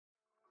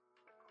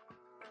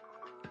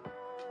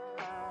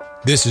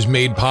This is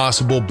made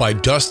possible by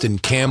Dustin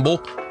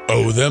Campbell,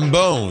 Oh Them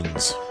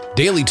Bones,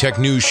 Daily Tech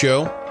News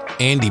Show,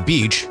 Andy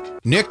Beach,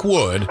 Nick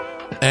Wood,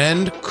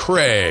 and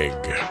Craig.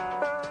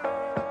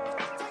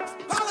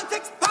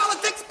 Politics,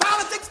 politics,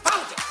 politics,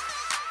 politics.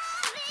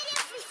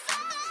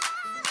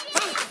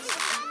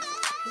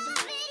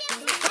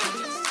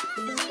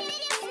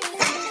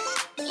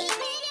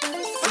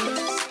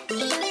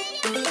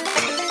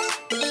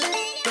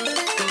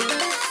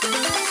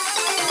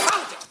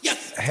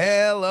 Yes.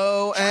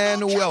 Hello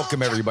and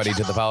welcome everybody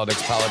to the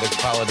Politics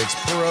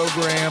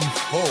program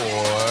for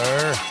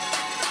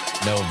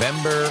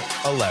November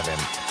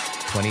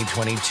 11th,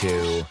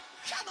 2022.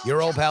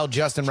 Your old pal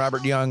Justin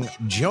Robert Young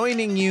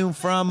joining you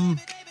from,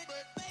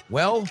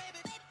 well,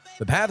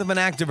 the path of an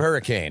active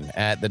hurricane.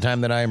 At the time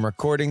that I am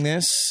recording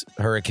this,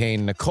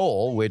 Hurricane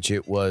Nicole, which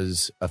it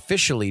was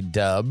officially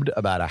dubbed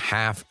about a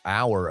half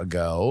hour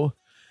ago.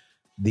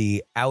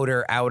 The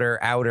outer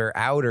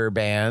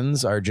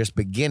bands are just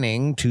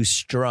beginning to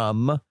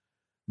strum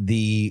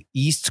the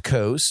east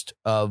coast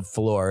of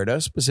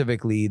Florida,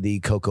 specifically the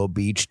Cocoa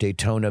Beach,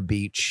 Daytona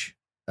Beach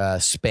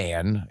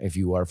span, if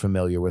you are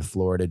familiar with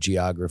Florida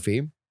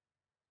geography.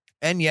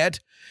 And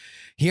yet,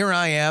 here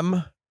I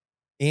am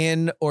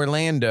in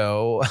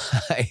Orlando.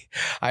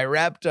 I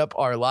wrapped up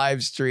our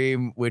live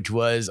stream, which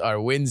was our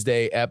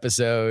Wednesday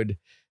episode,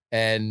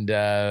 and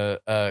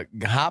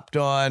hopped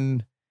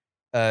on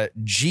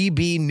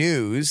GB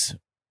News,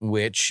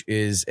 which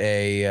is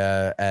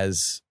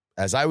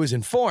as I was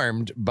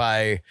informed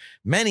by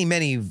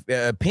many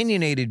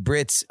opinionated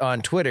Brits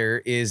on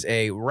Twitter, is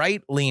a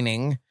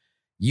right-leaning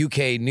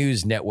UK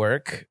news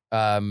network.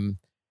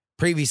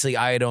 Previously,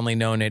 I had only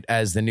known it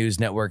as the news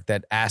network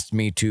that asked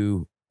me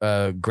to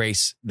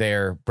grace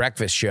their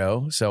breakfast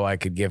show so I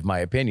could give my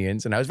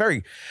opinions, and I was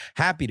very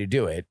happy to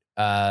do it.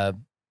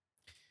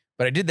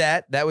 But I did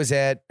that. That was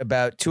at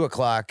about 2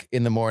 o'clock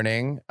in the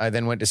morning. I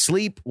then went to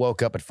sleep,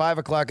 woke up at 5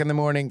 o'clock in the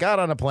morning, got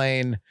on a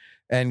plane,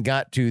 and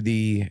got to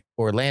the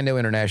Orlando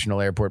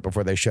International Airport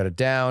before they shut it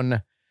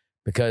down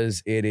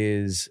because it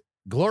is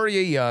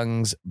Gloria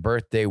Young's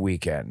birthday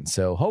weekend.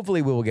 So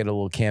hopefully we will get a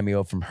little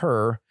cameo from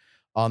her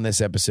on this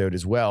episode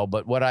as well.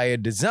 But what I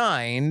had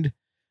designed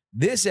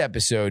this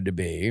episode to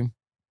be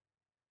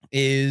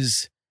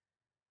is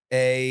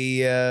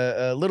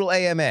a little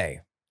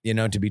AMA. You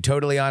know, to be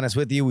totally honest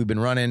with you, we've been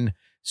running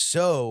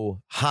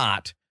so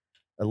hot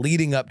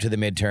leading up to the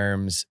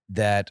midterms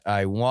that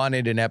I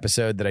wanted an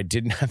episode that I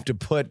didn't have to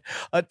put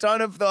a ton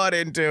of thought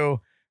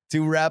into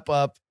to wrap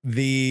up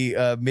the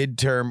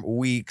midterm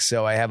week.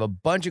 So I have a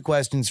bunch of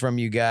questions from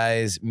you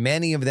guys.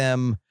 Many of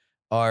them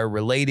are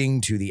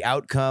relating to the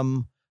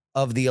outcome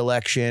of the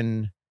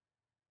election.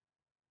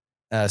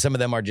 Some of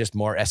them are just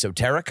more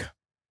esoteric.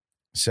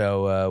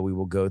 So we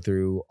will go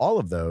through all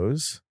of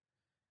those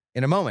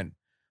in a moment.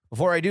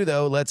 Before I do,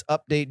 though, let's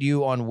update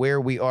you on where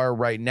we are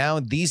right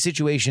now. These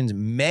situations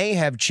may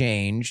have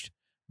changed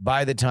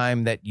by the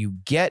time that you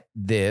get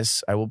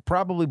this. I will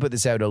probably put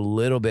this out a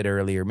little bit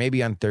earlier,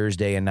 maybe on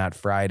Thursday and not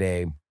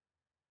Friday,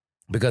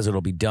 because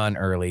it'll be done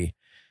early.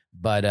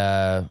 But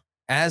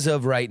as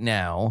of right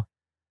now,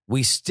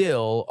 we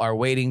still are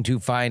waiting to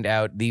find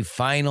out the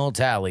final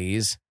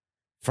tallies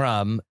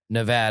from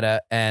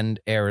Nevada and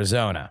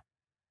Arizona.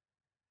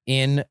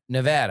 In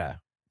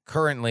Nevada,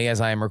 currently, as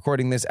I am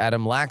recording this,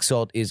 Adam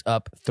Laxalt is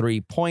up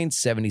 3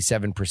 points,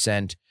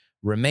 77%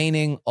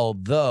 remaining,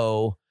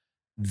 although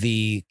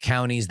the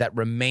counties that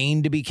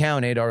remain to be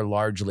counted are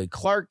largely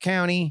Clark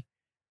County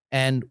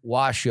and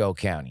Washoe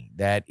County.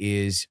 That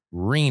is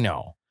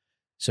Reno.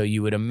 So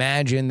you would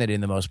imagine that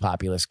in the most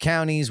populous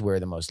counties where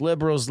the most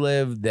liberals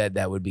live,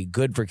 that would be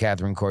good for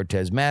Catherine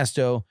Cortez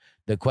Masto.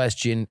 The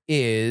question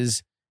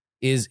is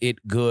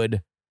it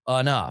good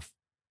enough?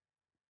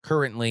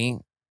 Currently,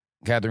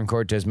 Catherine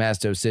Cortez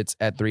Masto sits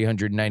at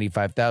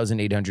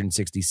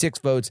 395,866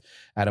 votes.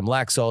 Adam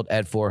Laxalt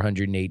at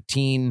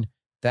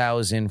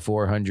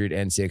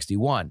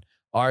 418,461.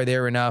 Are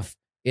there enough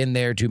in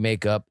there to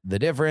make up the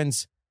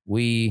difference?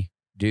 We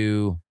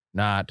do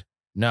not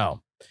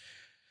know.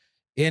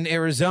 In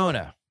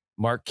Arizona,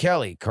 Mark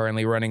Kelly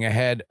currently running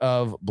ahead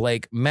of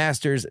Blake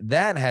Masters.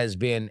 That has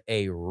been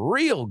a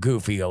real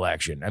goofy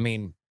election. I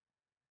mean,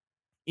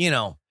 you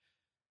know,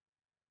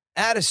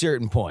 at a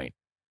certain point,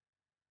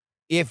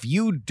 if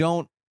you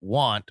don't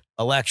want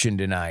election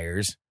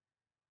deniers,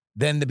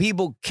 then the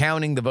people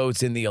counting the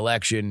votes in the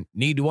election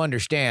need to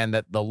understand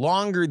that the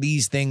longer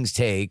these things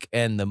take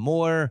and the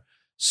more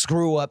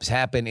screw-ups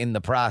happen in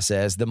the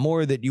process, the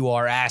more that you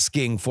are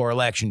asking for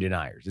election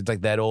deniers. It's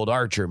like that old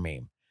Archer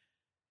meme.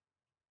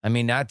 I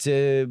mean, not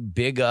to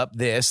big up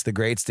the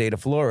great state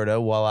of Florida,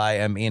 while I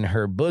am in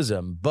her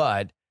bosom,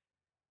 but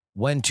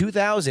when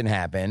 2000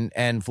 happened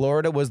and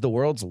Florida was the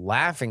world's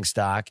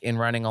laughingstock in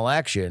running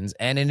elections,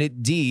 and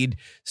indeed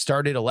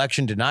started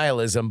election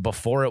denialism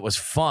before it was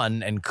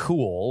fun and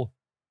cool,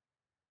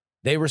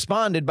 they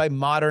responded by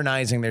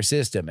modernizing their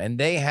system, and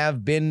they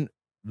have been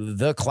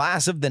the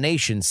class of the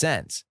nation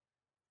since.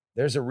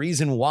 There's a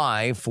reason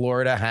why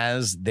Florida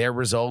has their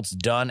results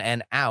done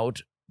and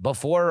out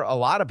before a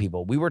lot of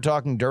people. We were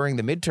talking during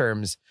the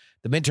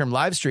midterm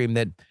live stream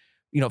that,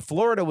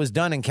 Florida was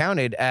done and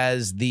counted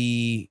as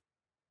the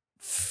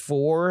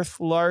third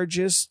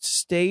largest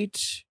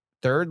state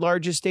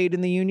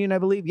in the union, I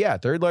believe. Yeah,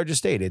 third largest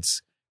state.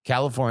 It's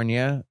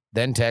California,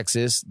 then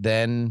Texas,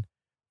 then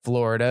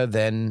Florida,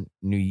 then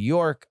New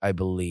York, I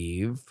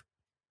believe.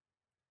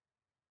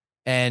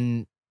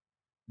 And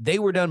they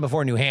were done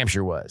before New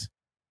Hampshire was.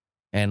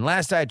 And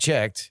last I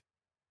checked,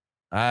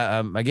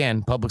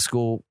 again, public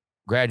school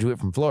graduate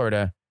from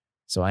Florida,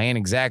 so I ain't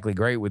exactly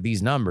great with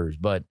these numbers,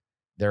 but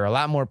there are a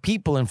lot more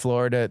people in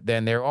Florida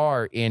than there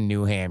are in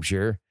New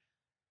Hampshire.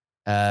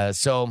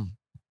 So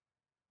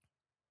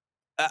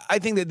I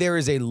think that there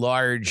is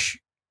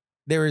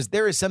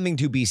something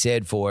to be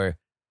said for,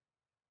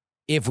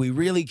 if we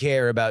really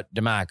care about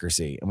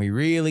democracy and we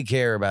really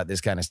care about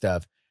this kind of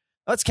stuff,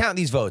 let's count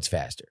these votes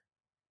faster.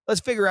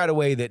 Let's figure out a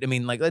way that,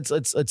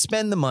 let's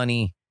spend the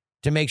money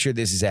to make sure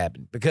this has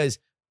happened, because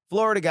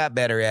Florida got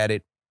better at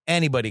it.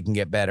 Anybody can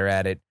get better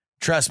at it.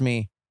 Trust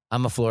me,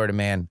 I'm a Florida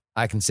man.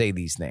 I can say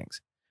these things.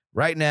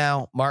 Right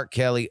now, Mark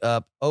Kelly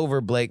up over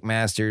Blake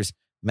Masters.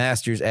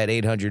 Masters at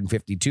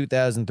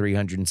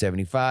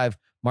 852,375.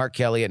 Mark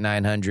Kelly at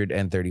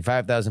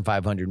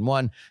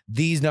 935,501.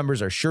 These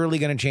numbers are surely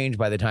going to change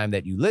by the time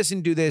that you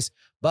listen to this,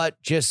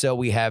 but just so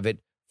we have it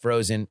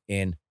frozen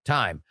in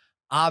time.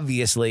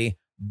 Obviously,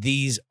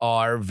 these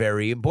are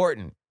very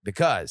important,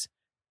 because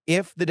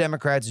if the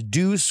Democrats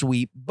do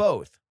sweep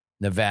both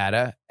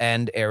Nevada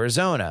and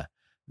Arizona,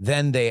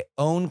 then they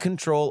own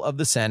control of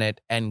the Senate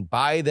and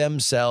buy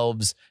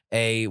themselves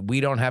we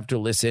don't have to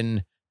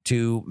listen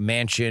to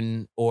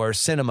Manchin or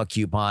Sinema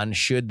coupon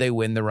should they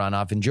win the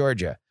runoff in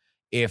Georgia.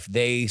 If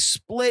they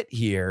split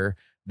here,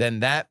 then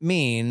that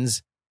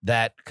means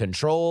that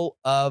control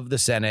of the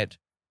Senate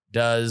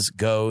does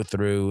go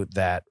through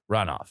that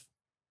runoff.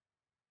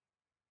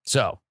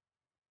 So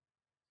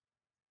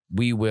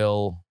we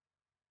will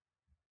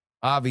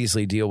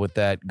obviously deal with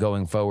that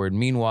going forward.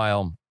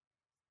 Meanwhile,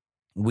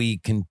 we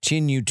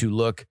continue to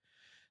look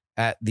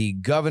at the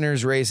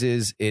governor's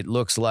races. It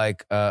looks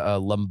like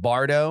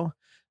Lombardo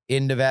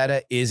in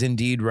Nevada is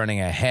indeed running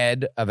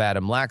ahead of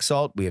Adam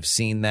Laxalt. We have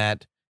seen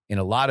that in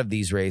a lot of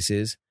these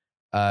races.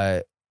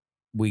 We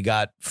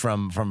got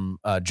from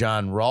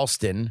John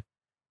Ralston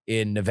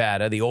in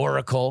Nevada, the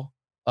Oracle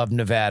of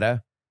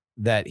Nevada,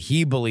 that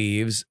he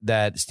believes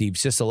that Steve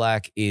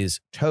Sisolak is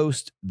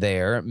toast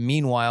there.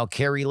 Meanwhile,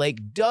 Kari Lake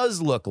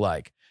does look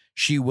like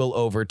she will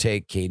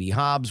overtake Katie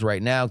Hobbs.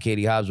 Right now,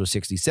 Katie Hobbs was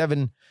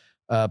 67%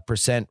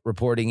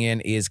 reporting in,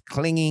 is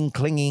clinging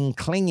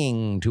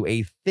to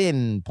a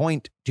thin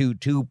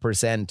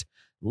 0.22%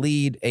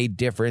 lead, a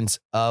difference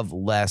of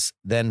less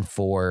than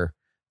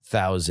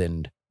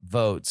 4,000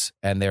 votes.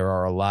 And there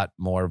are a lot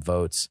more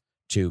votes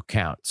to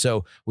count.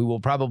 So we will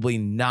probably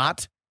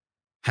not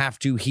have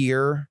to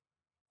hear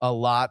a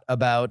lot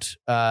about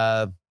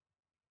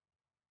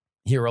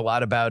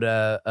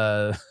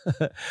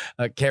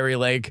Kari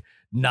Lake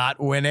not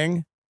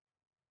winning,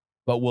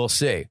 but we'll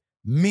see.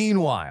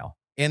 Meanwhile,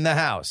 in the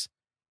House,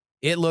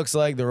 it looks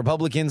like the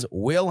Republicans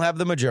will have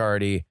the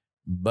majority,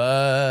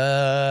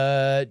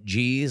 but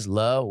geez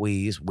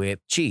Louise,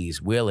 with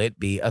cheese, will it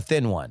be a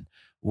thin one?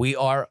 We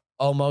are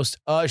almost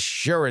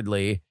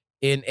assuredly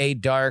in a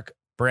Dark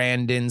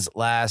Brandon's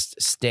last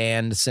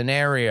stand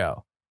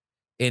scenario.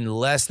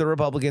 Unless the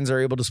Republicans are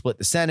able to split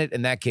the Senate.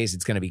 In that case,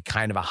 it's going to be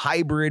kind of a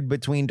hybrid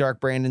between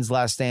Dark Brandon's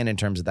last stand in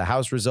terms of the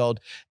House result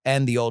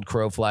and the old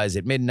crow flies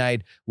at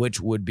midnight, which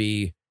would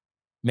be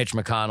Mitch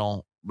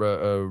McConnell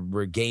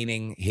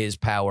regaining his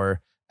power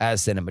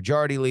as Senate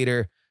Majority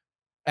Leader.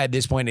 At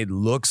this point, it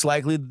looks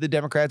likely that the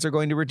Democrats are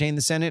going to retain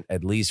the Senate,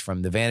 at least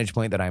from the vantage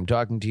point that I'm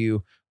talking to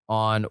you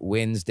on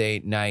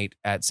Wednesday night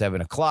at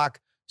 7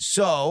 o'clock.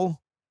 So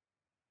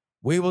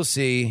we will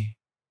see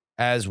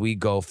as we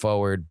go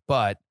forward,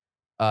 but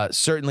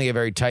certainly a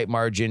very tight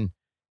margin,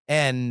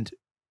 and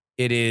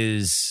it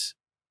is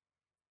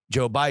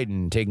Joe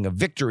Biden taking a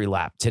victory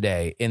lap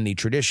today in the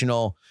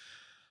traditional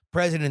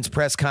president's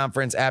press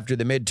conference after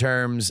the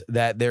midterms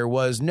that there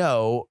was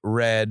no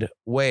red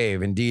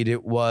wave. Indeed,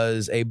 it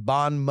was a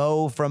bon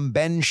mot from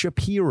Ben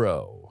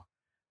Shapiro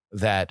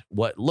that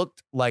what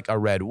looked like a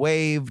red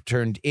wave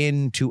turned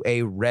into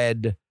a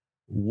red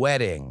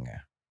wedding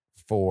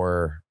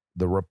for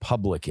the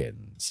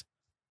Republicans.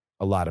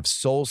 A lot of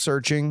soul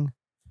searching.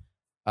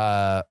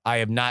 I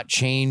have not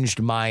changed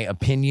my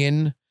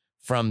opinion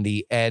from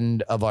the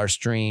end of our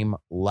stream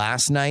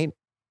last night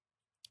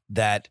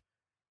that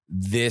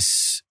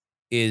this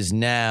is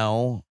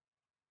now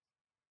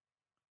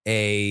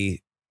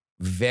a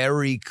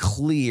very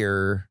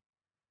clear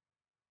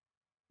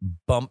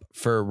bump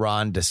for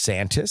Ron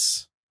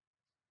DeSantis.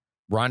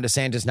 Ron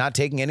DeSantis not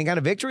taking any kind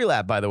of victory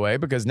lap, by the way,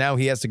 because now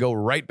he has to go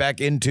right back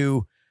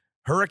into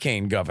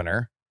hurricane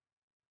governor.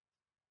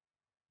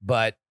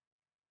 But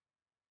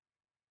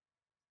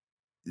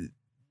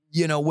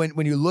you know,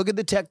 when you look at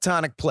the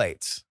tectonic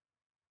plates,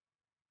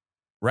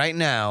 right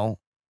now,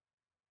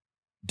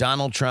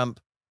 Donald Trump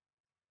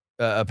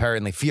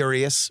apparently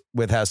furious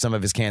with how some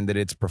of his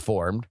candidates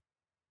performed.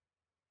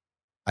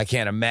 I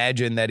can't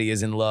imagine that he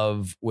is in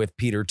love with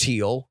Peter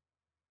Thiel,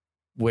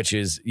 which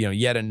is,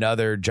 yet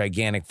another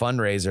gigantic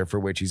fundraiser for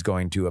which he's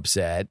going to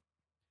upset.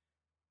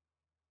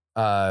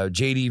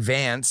 J.D.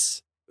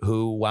 Vance,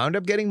 who wound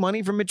up getting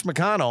money from Mitch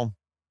McConnell,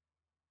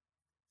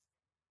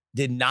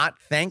 did not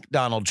thank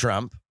Donald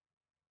Trump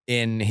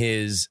in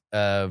his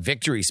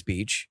victory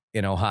speech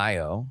in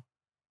Ohio.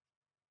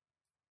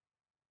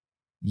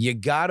 You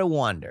got to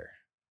wonder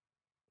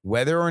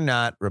whether or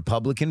not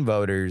Republican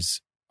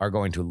voters are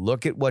going to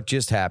look at what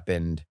just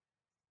happened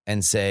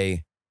and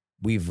say,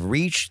 we've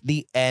reached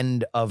the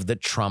end of the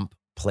Trump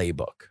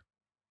playbook.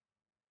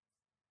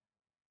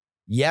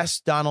 Yes,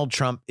 Donald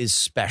Trump is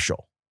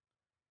special.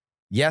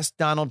 Yes,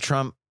 Donald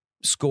Trump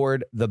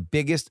scored the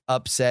biggest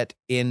upset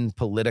in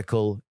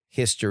political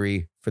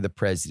history for the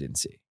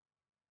presidency.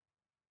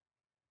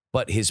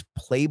 But his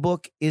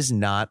playbook is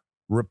not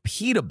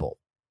repeatable.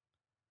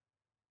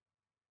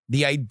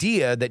 The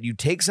idea that you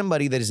take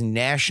somebody that is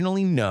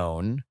nationally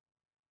known,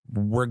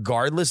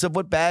 regardless of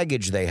what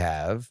baggage they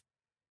have,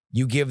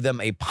 you give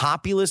them a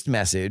populist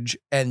message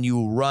and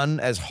you run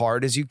as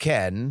hard as you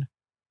can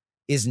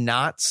is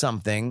not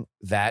something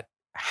that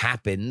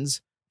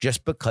happens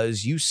just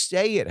because you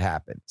say it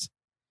happens.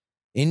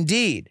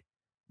 Indeed,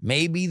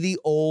 maybe the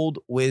old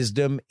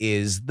wisdom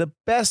is the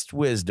best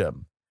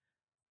wisdom.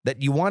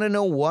 That you want to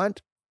know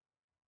what?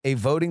 A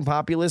voting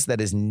populace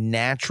that is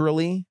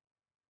naturally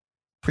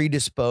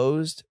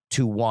predisposed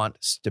to want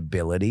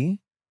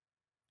stability,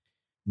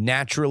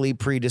 naturally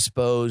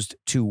predisposed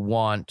to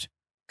want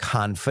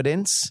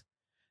confidence,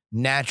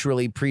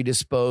 naturally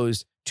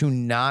predisposed to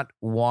not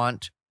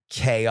want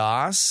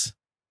chaos.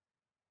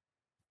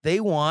 They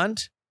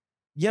want,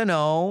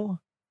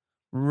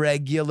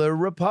 regular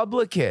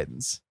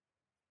Republicans.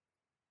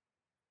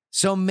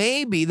 So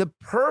maybe the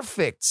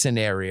perfect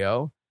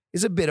scenario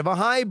is a bit of a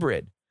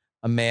hybrid.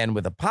 A man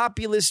with a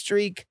populist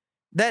streak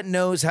that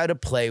knows how to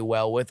play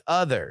well with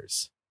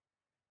others.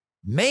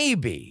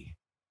 Maybe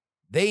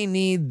they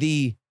need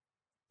the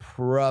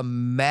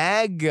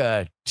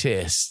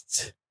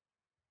pragmatist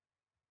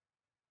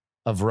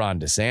of Ron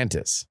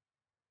DeSantis.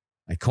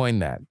 I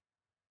coined that.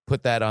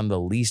 Put that on the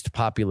least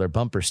popular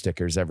bumper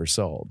stickers ever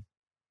sold.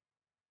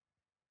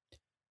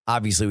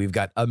 Obviously, we've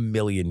got a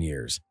million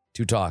years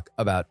to talk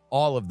about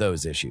all of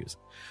those issues.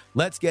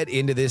 Let's get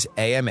into this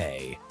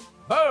AMA.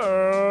 But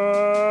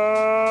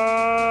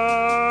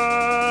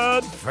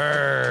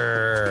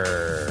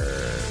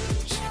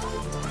first,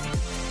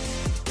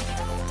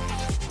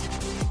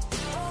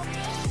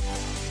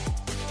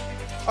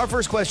 our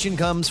first question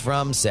comes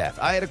from Seth.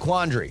 I had a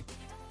quandary.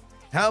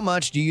 How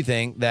much do you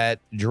think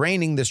that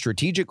draining the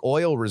strategic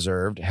oil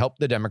reserve helped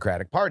the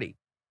Democratic Party?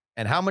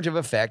 And how much of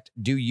effect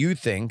do you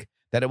think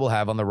that it will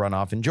have on the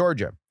runoff in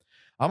Georgia?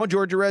 I'm a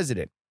Georgia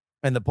resident,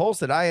 and the polls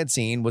that I had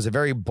seen was a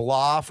very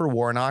blah for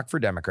Warnock for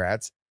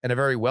Democrats and a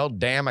very, well,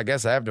 damn, I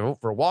guess I have to vote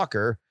for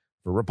Walker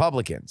for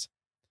Republicans.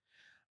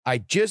 I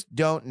just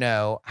don't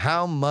know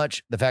how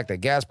much the fact that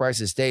gas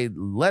prices stayed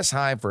less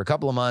high for a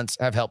couple of months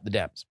have helped the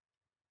Dems.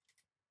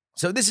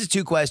 So this is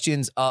two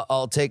questions.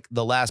 I'll take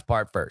the last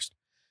part first.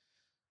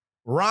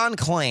 Ron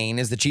Klain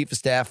is the chief of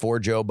staff for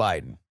Joe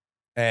Biden,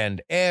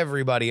 and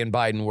everybody in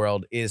Biden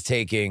world is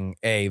taking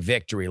a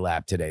victory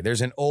lap today.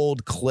 There's an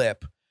old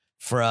clip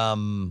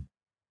from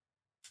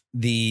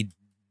the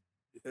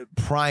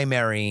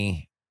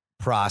primary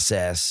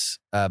process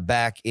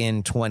back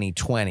in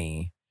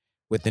 2020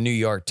 with the New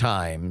York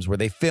Times, where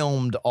they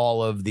filmed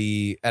all of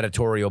the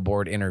editorial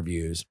board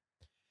interviews.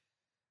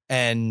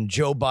 And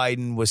Joe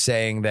Biden was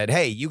saying that,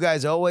 hey, you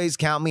guys always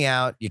count me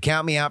out. You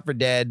count me out for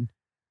dead.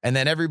 And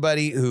then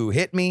everybody who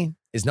hit me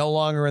is no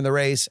longer in the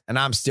race, and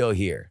I'm still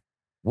here.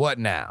 What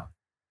now?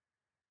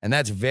 And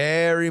that's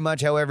very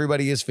much how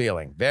everybody is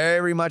feeling.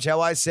 Very much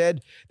how I said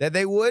that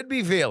they would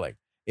be feeling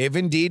if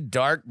indeed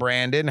Dark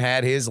Brandon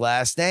had his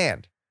last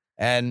stand.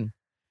 And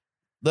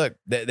look,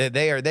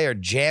 they are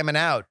jamming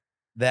out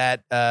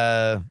that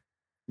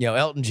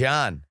Elton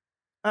John.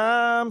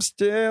 I'm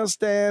still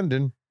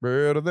standing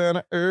better than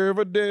I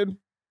ever did.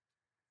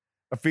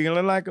 I'm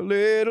feeling like a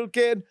little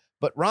kid.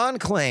 But Ron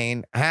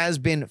Klain has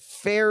been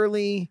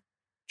fairly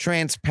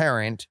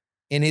transparent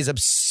in his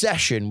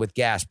obsession with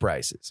gas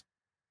prices.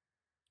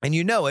 And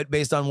you know it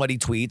based on what he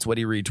tweets, what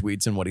he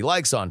retweets, and what he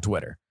likes on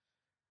Twitter.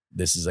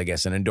 This is, I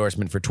guess, an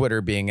endorsement for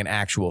Twitter being an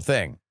actual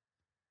thing.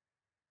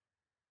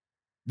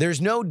 There's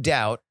no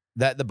doubt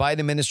that the Biden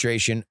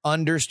administration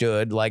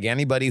understood, like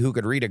anybody who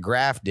could read a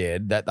graph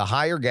did, that the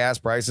higher gas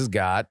prices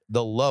got,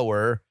 the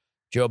lower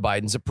Joe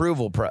Biden's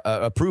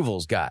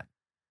approvals got.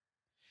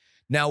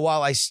 Now,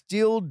 while I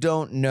still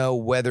don't know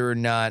whether or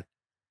not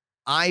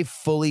I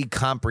fully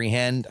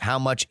comprehend how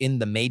much in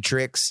the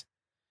Matrix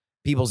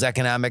people's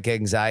economic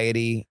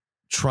anxiety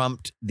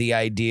trumped the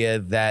idea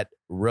that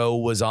Roe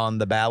was on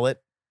the ballot,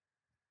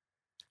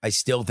 I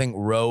still think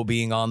Roe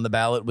being on the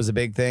ballot was a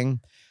big thing.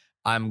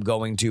 I'm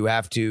going to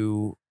have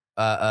to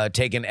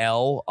take an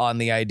L on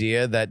the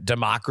idea that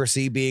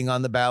democracy being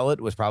on the ballot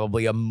was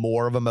probably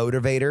more of a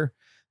motivator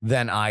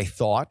than I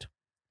thought.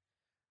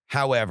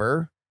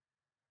 However,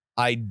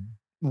 I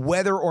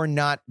whether or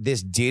not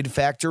this did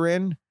factor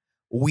in,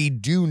 we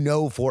do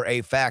know for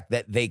a fact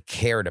that they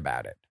cared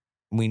about it.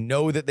 We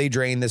know that they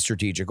drained the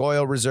strategic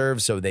oil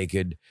reserve so they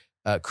could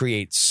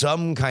create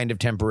some kind of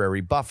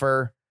temporary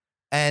buffer,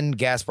 and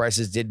gas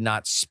prices did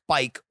not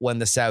spike when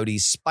the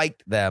Saudis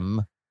spiked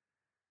them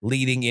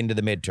leading into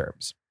the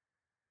midterms.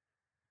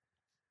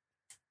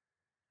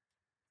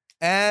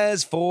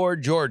 As for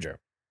Georgia,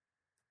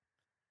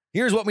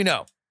 here's what we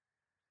know.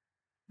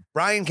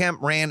 Brian Kemp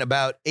ran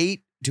about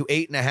 8 to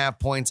 8.5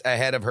 points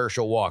ahead of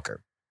Herschel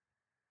Walker.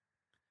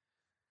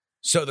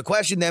 So the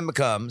question then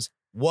becomes,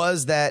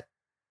 was that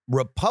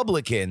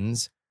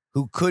Republicans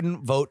who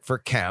couldn't vote for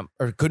Kemp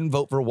or couldn't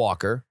vote for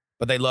Walker,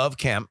 but they love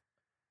Kemp?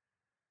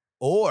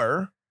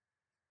 Or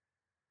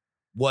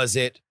was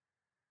it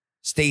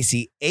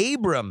Stacey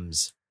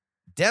Abrams,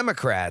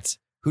 Democrats,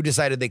 who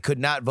decided they could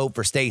not vote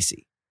for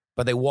Stacey,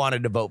 but they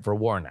wanted to vote for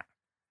Warnock?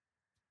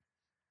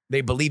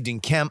 They believed in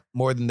Kemp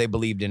more than they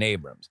believed in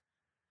Abrams.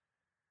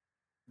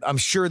 I'm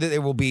sure that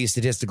there will be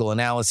statistical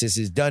analysis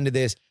is done to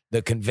this.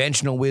 The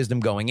conventional wisdom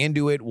going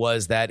into it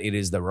was that it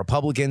is the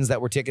Republicans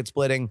that were ticket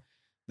splitting.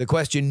 The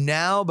question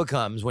now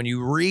becomes, when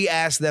you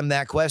re-ask them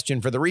that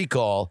question for the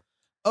recall,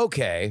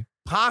 okay,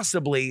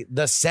 possibly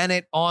the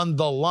Senate on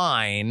the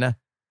line.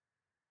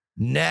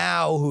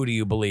 Now, who do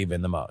you believe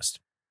in the most?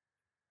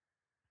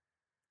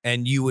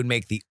 And you would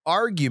make the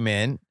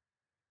argument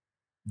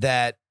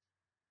that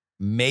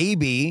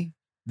maybe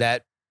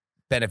that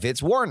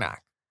benefits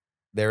Warnock.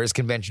 There is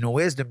conventional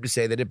wisdom to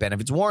say that it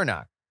benefits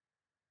Warnock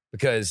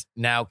because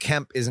now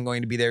Kemp isn't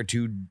going to be there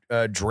to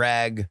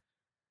drag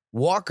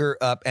Walker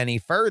up any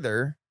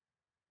further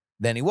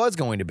than he was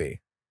going to be.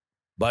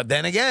 But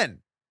then again,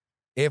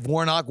 if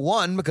Warnock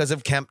won because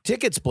of Kemp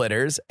ticket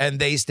splitters and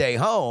they stay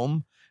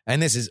home, and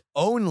this is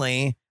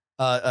only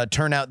a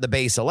turnout the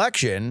base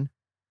election,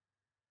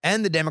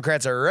 and the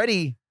Democrats are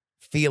already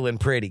feeling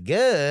pretty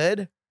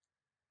good,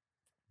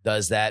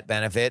 does that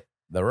benefit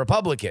the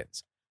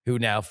Republicans who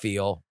now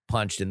feel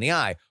punched in the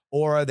eye?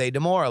 Or are they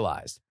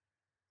demoralized?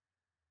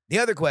 The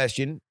other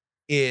question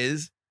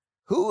is,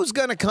 who's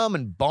going to come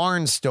and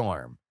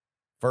barnstorm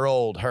for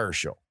old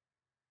Herschel?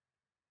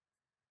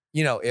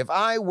 You know, if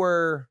I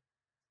were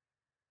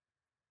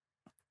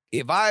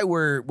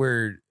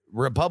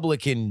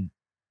Republican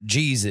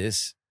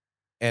Jesus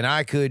and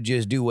I could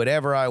just do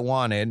whatever I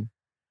wanted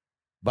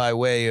by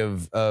way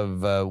of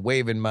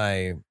waving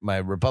my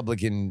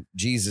Republican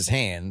Jesus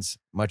hands,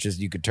 much as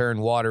you could turn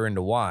water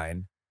into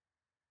wine,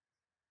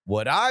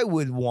 what I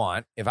would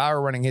want if I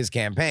were running his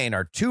campaign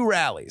are 2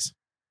 rallies.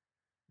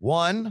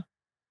 One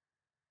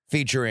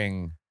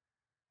featuring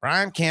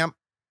Brian Kemp,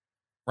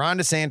 Ron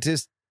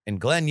DeSantis, and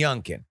Glenn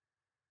Youngkin.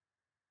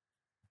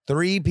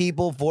 3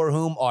 people for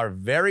whom are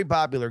very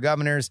popular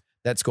governors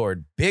that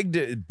scored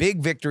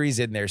big victories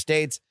in their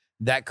states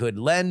that could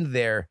lend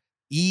their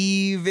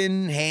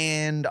even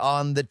hand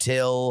on the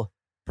till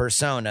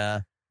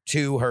persona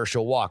to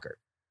Herschel Walker.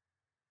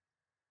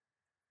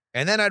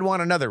 And then I'd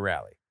want another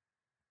rally.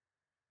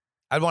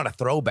 I'd want a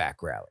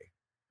throwback rally.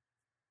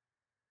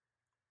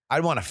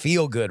 I'd want a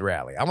feel-good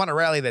rally. I want a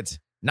rally that's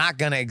not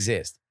going to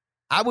exist.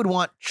 I would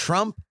want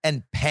Trump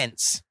and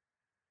Pence.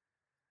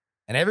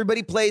 And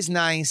everybody plays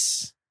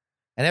nice.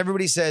 And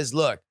everybody says,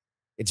 look,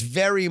 it's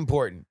very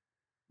important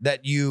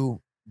that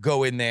you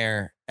go in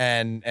there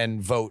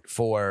and vote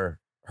for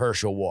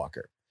Herschel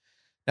Walker.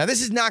 Now,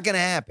 this is not going to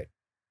happen.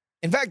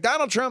 In fact,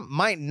 Donald Trump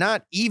might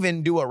not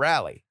even do a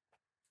rally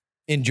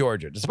in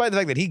Georgia, despite the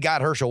fact that he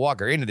got Herschel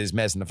Walker into this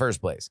mess in the first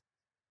place.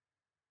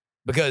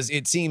 Because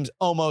it seems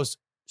almost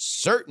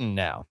certain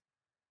now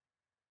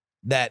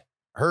that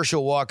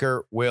Herschel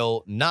Walker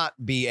will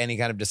not be any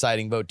kind of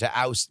deciding vote to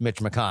oust Mitch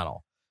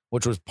McConnell,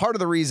 which was part of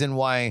the reason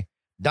why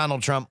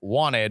Donald Trump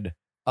wanted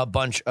a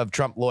bunch of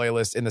Trump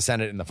loyalists in the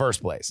Senate in the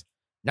first place.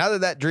 Now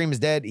that that dream is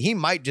dead, he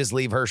might just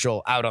leave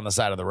Herschel out on the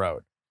side of the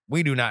road.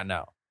 We do not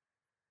know.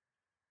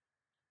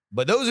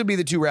 But those would be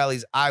the 2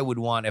 rallies I would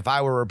want if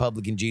I were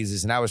Republican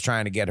Jesus and I was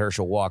trying to get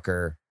Herschel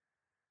Walker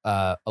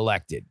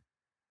elected.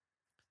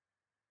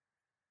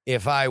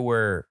 If I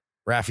were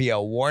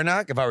Raphael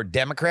Warnock, if I were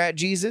Democrat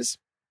Jesus,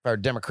 if I were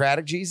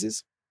Democratic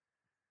Jesus,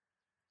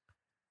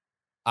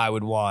 I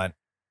would want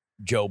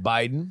Joe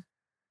Biden.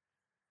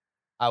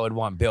 I would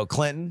want Bill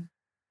Clinton.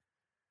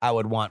 I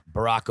would want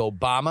Barack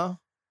Obama.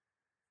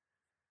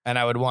 And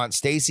I would want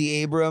Stacey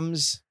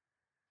Abrams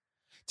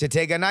to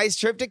take a nice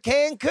trip to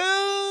Cancun.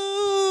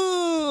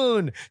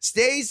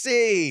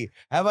 Stacey,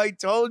 have I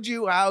told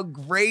you how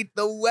great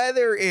the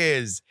weather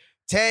is?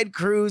 Ted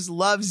Cruz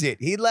loves it.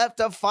 He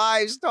left a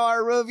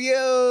 5-star review.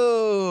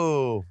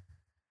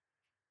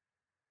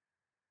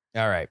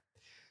 All right.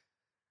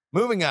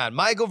 Moving on.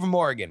 Michael from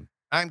Oregon.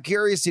 I'm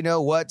curious to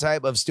know what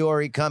type of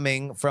story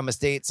coming from a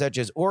state such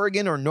as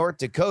Oregon or North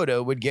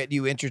Dakota would get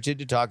you interested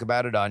to talk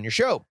about it on your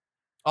show.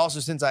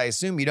 Also, since I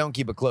assume you don't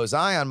keep a close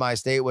eye on my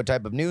state, what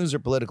type of news or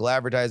political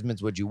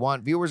advertisements would you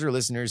want viewers or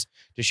listeners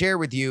to share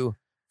with you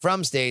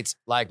from states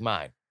like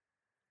mine?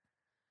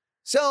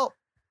 So,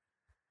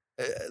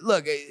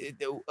 look,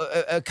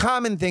 a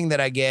common thing that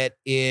I get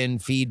in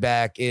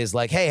feedback is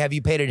like, hey, have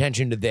you paid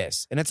attention to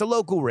this? And it's a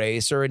local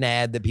race or an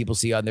ad that people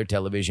see on their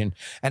television.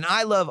 And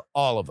I love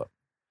all of them.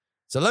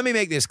 So let me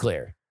make this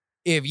clear.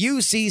 If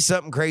you see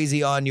something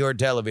crazy on your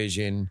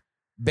television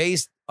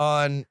based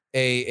on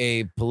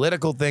a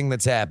political thing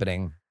that's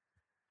happening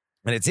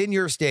and it's in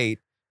your state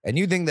and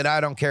you think that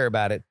I don't care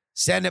about it,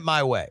 send it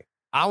my way.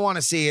 I want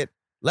to see it.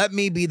 Let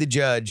me be the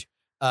judge.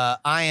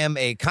 I am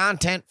a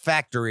content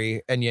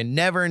factory, and you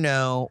never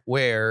know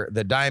where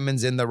the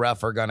diamonds in the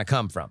rough are going to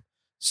come from.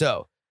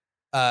 So,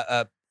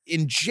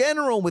 in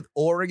general, with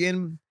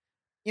Oregon,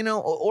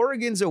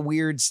 Oregon's a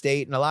weird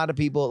state, and a lot of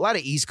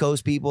East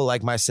Coast people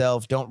like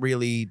myself don't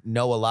really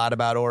know a lot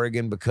about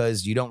Oregon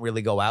because you don't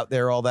really go out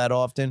there all that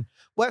often.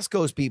 West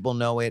Coast people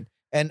know it,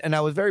 and I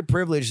was very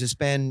privileged to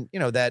spend,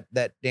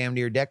 that damn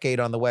near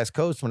decade on the West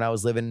Coast when I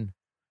was living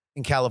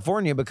in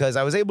California because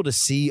I was able to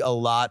see a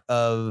lot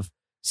of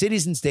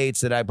cities and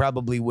states that I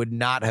probably would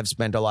not have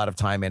spent a lot of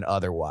time in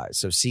otherwise.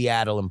 So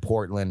Seattle and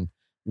Portland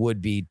would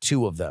be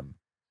two of them.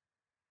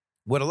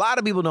 What a lot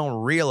of people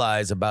don't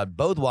realize about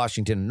both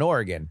Washington and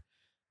Oregon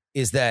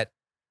is that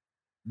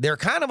they're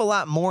kind of a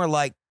lot more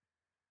like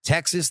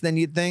Texas than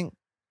you'd think.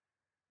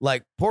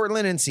 Like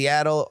Portland and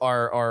Seattle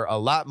are a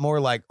lot more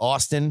like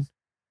Austin,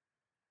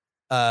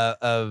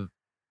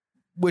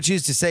 which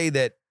is to say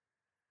that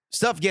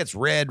stuff gets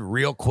red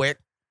real quick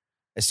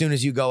as soon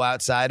as you go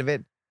outside of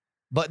it.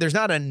 But there's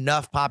not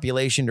enough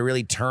population to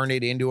really turn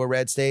it into a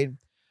red state.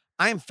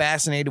 I am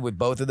fascinated with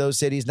both of those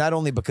cities, not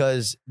only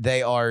because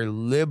they are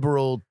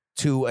liberal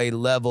to a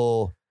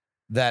level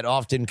that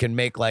often can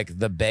make like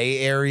the Bay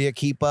Area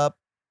keep up.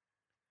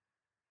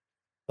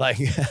 Like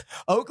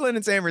Oakland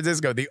and San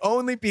Francisco, the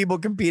only people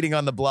competing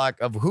on the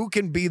block of who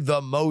can be the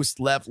most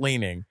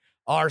left-leaning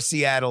are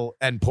Seattle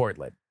and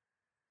Portland.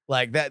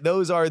 Like that,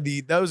 those are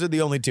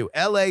the only two.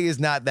 LA is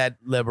not that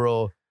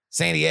liberal.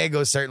 San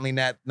Diego is certainly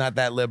not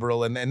that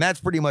liberal, and that's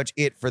pretty much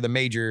it for the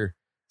major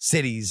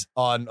cities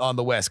on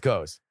the West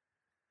Coast.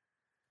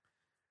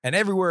 And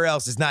everywhere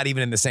else is not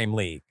even in the same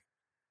league.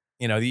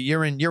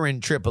 You're in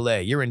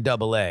AAA, you're in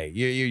AA.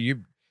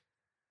 You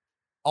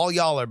all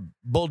y'all are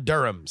Bull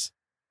Durhams.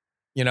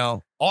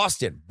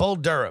 Austin, Bull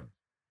Durham.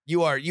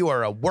 You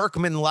are a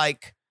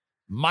workman-like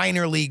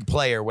minor league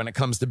player when it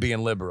comes to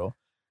being liberal.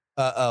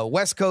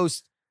 West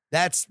Coast.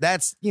 That's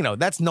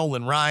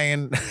Nolan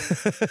Ryan.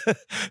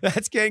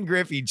 That's Ken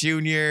Griffey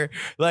Jr.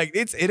 Like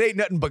it ain't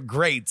nothing but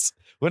greats.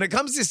 When it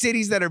comes to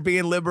cities that are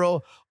being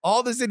liberal,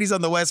 all the cities on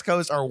the West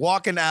Coast are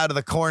walking out of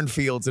the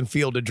cornfields and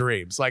Field of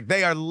Dreams. Like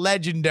they are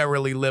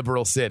legendarily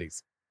liberal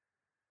cities.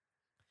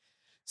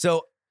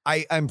 So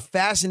I'm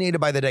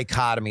fascinated by the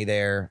dichotomy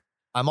there.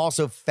 I'm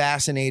also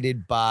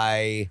fascinated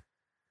by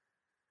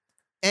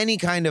any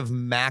kind of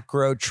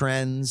macro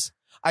trends.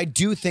 I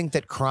do think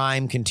that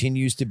crime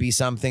continues to be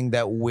something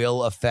that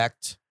will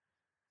affect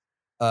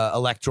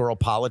electoral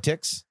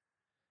politics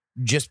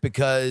just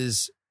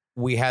because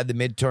we had the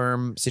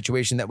midterm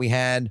situation that we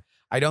had.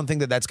 I don't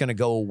think that that's going to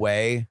go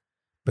away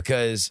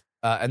because,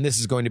 and this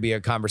is going to be a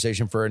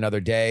conversation for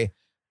another day,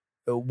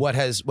 what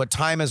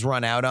time has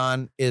run out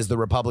on is the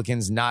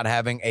Republicans not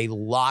having a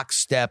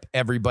lockstep,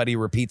 everybody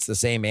repeats the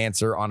same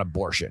answer on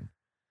abortion.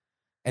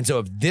 And so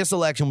if this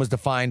election was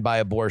defined by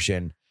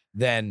abortion,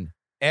 then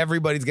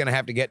everybody's going to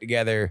have to get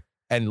together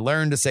and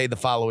learn to say the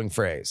following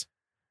phrase: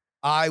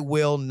 I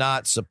will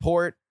not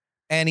support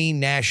any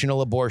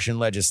national abortion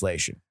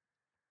legislation.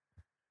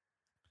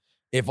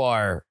 If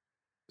our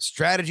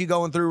strategy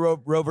going through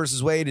Roe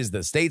versus Wade is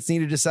the states need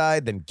to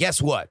decide, then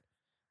guess what?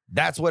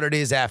 That's what it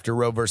is after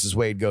Roe versus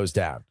Wade goes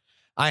down.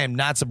 I am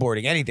not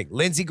supporting anything.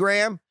 Lindsey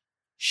Graham,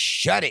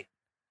 shut it.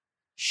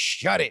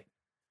 Shut it.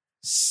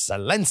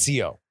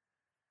 Silencio.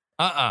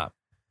 I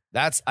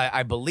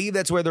believe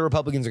that's where the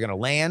Republicans are going to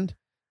land.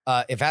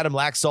 If Adam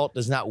Laxalt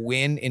does not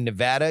win in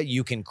Nevada,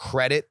 you can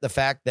credit the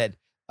fact that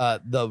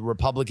the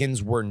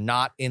Republicans were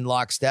not in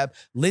lockstep.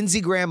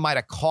 Lindsey Graham might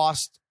have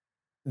cost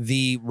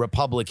the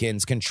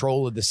Republicans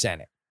control of the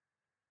Senate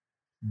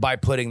by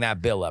putting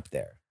that bill up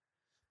there,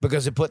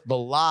 because it put the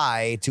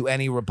lie to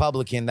any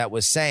Republican that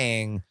was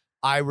saying,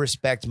 I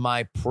respect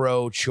my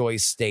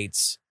pro-choice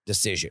states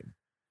decision.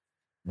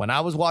 When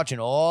I was watching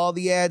all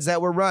the ads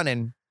that were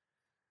running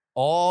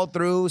all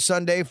through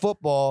Sunday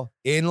football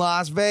in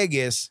Las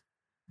Vegas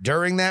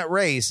during that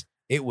race,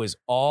 it was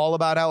all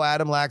about how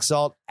Adam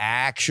Laxalt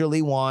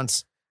actually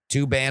wants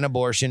to ban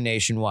abortion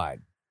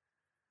nationwide.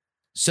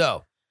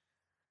 So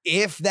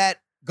if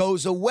that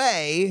goes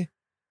away,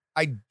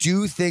 I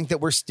do think that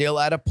we're still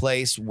at a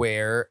place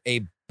where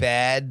a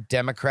bad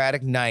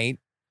Democratic night,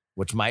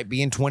 which might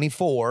be in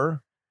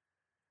 24,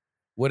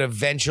 would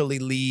eventually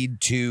lead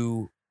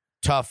to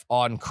tough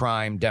on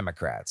crime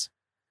Democrats.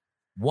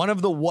 One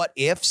of the what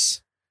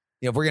ifs,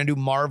 if we're going to do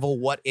Marvel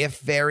what if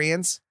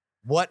variants,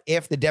 what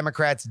if the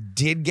Democrats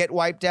did get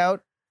wiped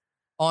out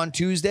on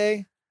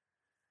Tuesday?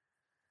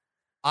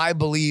 I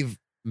believe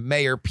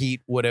Mayor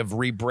Pete would have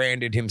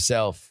rebranded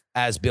himself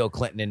as Bill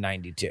Clinton in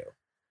 92.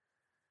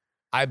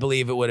 I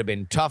believe it would have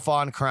been tough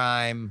on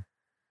crime.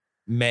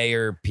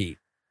 Mayor Pete,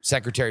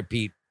 Secretary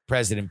Pete,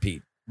 President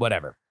Pete,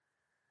 whatever.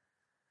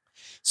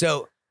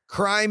 So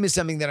crime is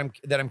something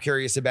that I'm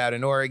curious about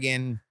in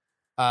Oregon.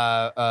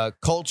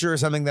 Culture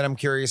is something that I'm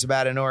curious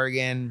about in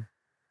Oregon.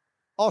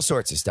 All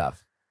sorts of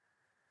stuff.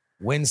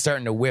 Wind's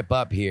starting to whip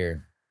up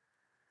here.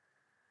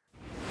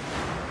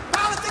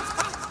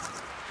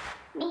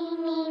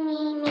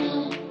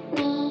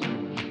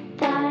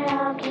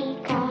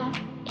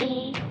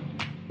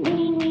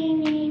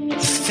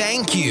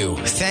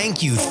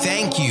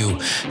 Thank you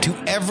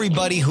to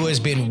everybody who has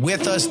been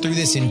with us through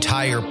this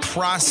entire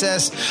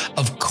process.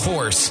 Of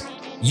course,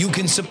 you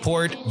can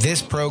support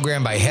this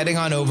program by heading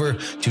on over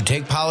to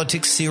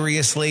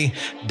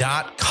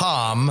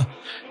takepoliticsseriously.com.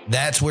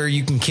 That's where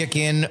you can kick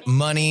in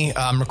money.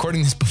 I'm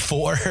recording this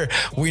before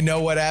we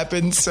know what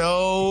happened.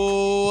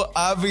 So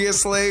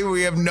obviously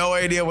we have no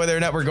idea whether or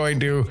not we're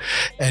going to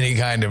any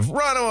kind of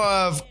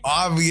runoff.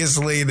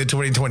 Obviously the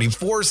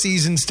 2024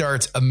 season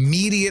starts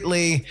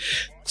immediately.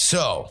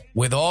 So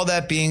with all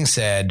that being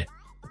said,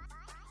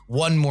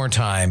 one more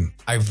time,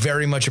 I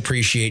very much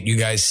appreciate you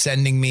guys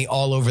sending me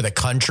all over the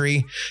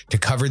country to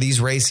cover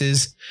these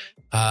races.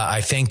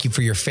 I thank you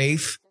for your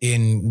faith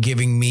in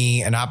giving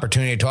me an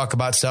opportunity to talk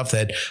about stuff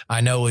that I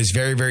know is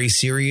very, very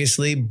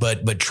seriously,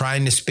 but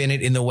trying to spin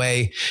it in the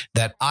way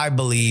that I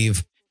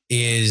believe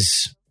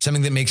is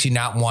something that makes you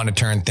not want to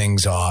turn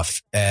things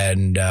off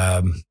and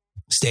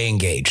stay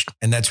engaged.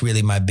 And that's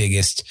really my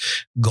biggest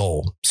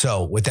goal.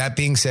 So with that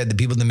being said, the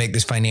people that make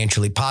this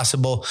financially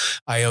possible,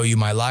 I owe you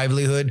my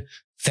livelihood.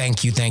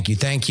 Thank you.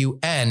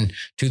 And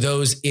to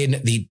those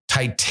in the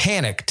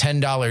Titanic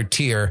 $10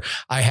 tier,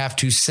 I have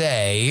to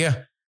say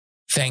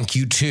thank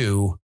you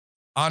to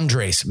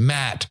Andres,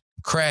 Matt,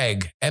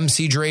 Craig,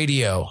 MC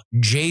Radio,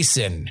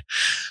 Jason,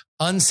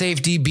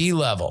 Unsafe DB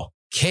Level,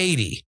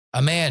 Katie,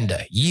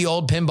 Amanda, Ye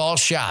Old Pinball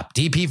Shop,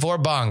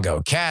 DP4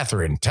 Bongo,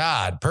 Catherine,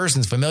 Todd,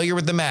 persons familiar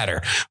with the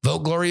matter,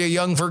 Vote Gloria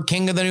Young for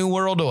King of the New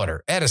World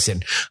Order,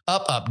 Edison,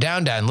 Up,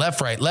 Down, Left,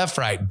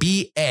 Right,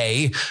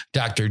 B.A.,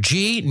 Dr.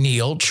 G,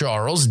 Neil,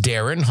 Charles,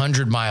 Darren,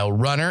 100 Mile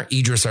Runner,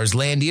 Idris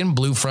Arslandian,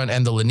 Blue Front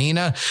and the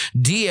Lenina,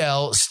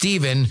 DL,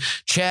 Steven,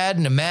 Chad,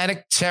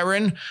 Pneumatic,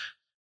 Terran,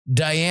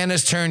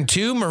 Diana's turn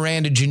 2,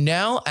 Miranda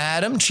Janelle,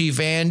 Adam, Chief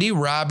Andy,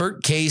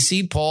 Robert,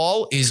 Casey,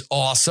 Paul is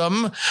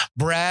awesome,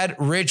 Brad,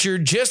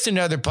 Richard, just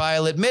another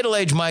pilot,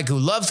 middle-aged Mike who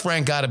loves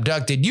Frank got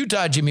abducted,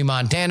 Utah, Jimmy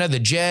Montana, the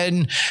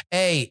Jen,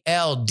 ALDLDLD,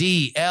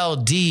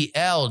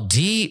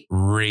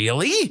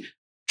 really?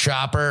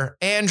 Chopper,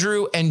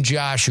 Andrew, and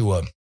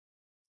Joshua.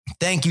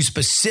 Thank you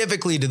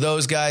specifically to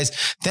those guys.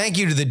 Thank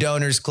you to the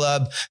Donors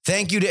Club.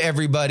 Thank you to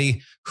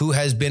everybody who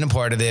has been a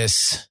part of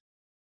this.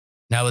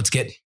 Now let's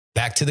get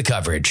back to the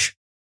coverage.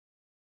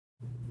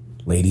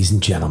 Ladies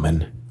and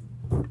gentlemen,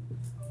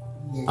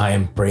 I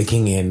am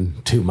breaking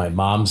into my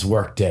mom's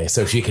workday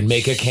so she can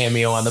make a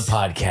cameo on the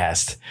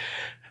podcast.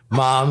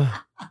 Mom,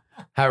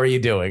 how are you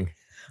doing?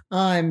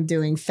 I'm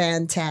doing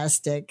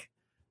fantastic.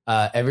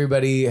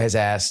 Everybody has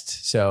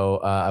asked, so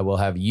I will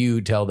have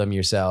you tell them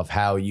yourself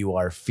how you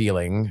are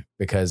feeling,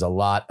 because a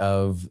lot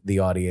of the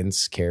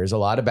audience cares a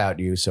lot about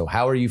you. So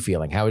how are you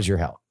feeling? How is your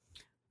health?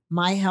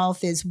 My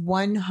health is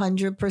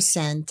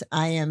 100%.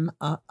 I am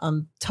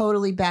I'm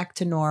totally back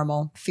to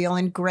normal,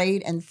 feeling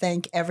great, and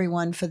thank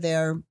everyone for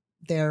their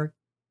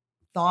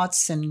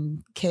thoughts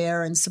and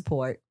care and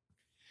support.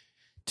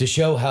 To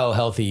show how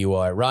healthy you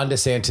are, Ron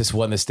DeSantis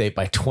won the state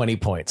by 20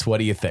 points. What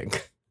do you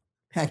think?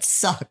 That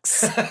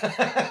sucks.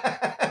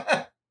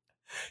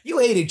 You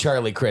hated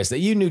Charlie Crist.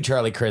 You knew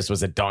Charlie Crist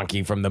was a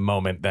donkey from the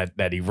moment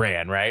that he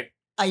ran, right?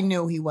 I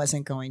knew he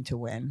wasn't going to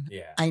win.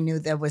 Yeah. I knew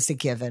that was a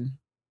given.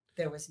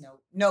 There was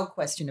no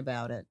question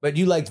about it. But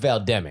you liked Val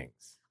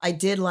Demings. I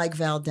did like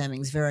Val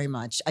Demings very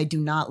much. I do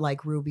not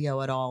like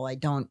Rubio at all. I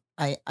don't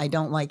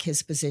like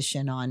his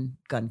position on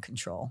gun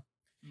control,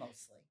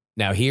 mostly.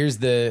 Now here's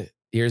the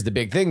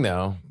big thing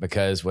though,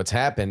 because what's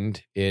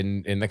happened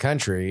in the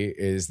country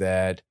is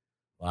that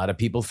a lot of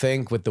people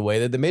think with the way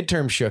that the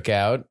midterm shook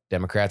out,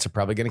 Democrats are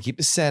probably going to keep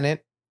the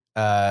Senate.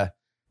 Now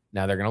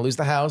they're going to lose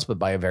the House, but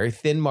by a very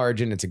thin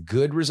margin. It's a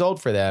good result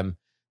for them.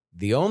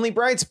 The only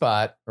bright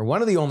spot, or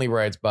one of the only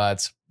bright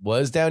spots,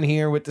 was down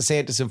here with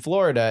DeSantis in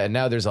Florida. And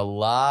now there's a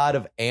lot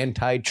of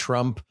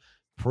anti-Trump,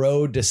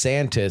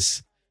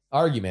 pro-DeSantis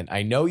argument.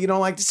 I know you don't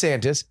like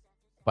DeSantis,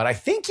 but I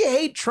think you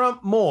hate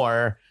Trump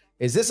more.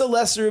 Is this a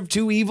lesser of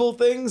two evil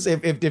things?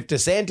 If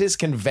DeSantis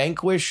can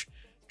vanquish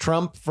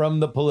Trump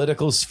from the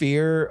political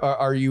sphere,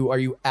 are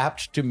you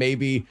apt to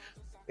maybe,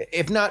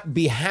 if not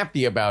be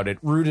happy about it,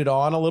 root it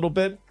on a little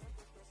bit?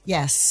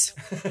 Yes.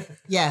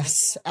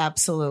 Yes,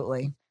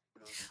 absolutely.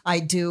 I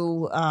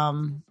do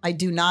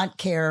not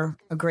care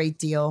a great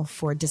deal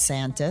for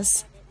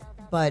DeSantis,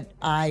 but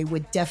I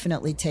would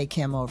definitely take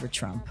him over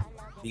Trump.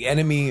 The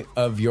enemy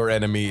of your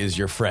enemy is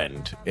your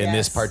friend in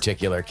this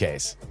particular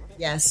case.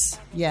 Yes,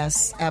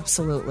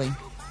 absolutely.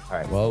 All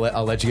right, well,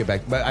 I'll let you get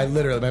back.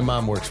 But my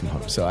mom works from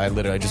home, so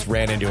I just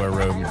ran into her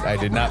room. I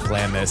did not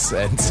plan this,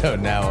 and so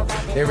now,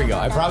 there we go.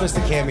 I promised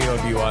a cameo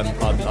of you on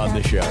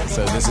the show,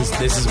 so this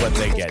is what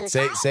they get.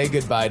 Say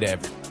goodbye to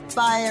everyone.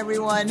 Bye,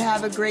 everyone.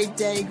 Have a great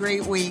day,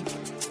 great week.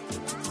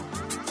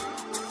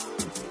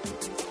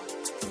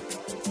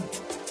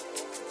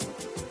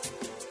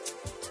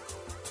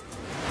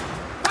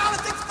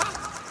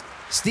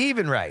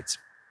 Steven writes,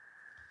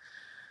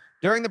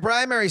 during the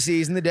primary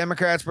season, the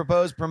Democrats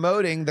proposed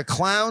promoting the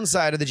clown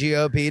side of the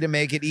GOP to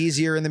make it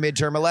easier in the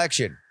midterm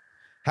election.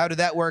 How did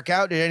that work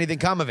out? Did anything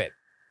come of it?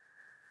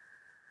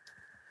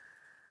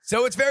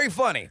 So it's very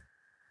funny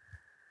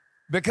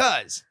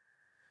because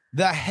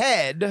the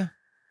head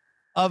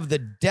of the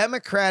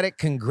Democratic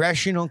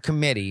Congressional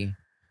Committee,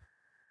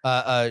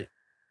 let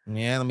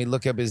me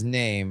look up his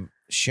name.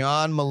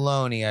 Sean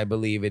Maloney, I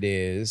believe it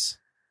is.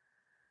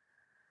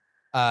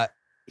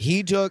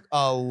 He took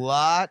a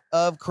lot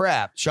of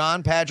crap.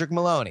 Sean Patrick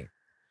Maloney.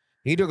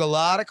 He took a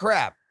lot of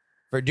crap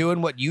for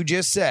doing what you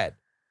just said.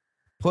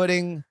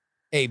 Putting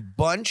a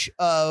bunch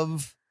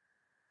of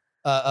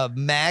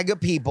MAGA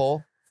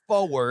people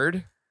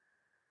forward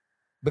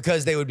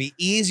because they would be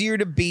easier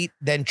to beat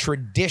than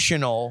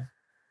traditional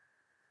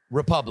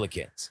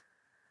Republicans.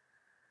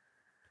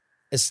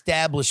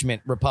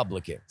 Establishment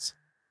Republicans.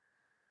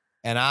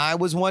 And I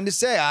was one to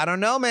say, I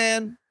don't know,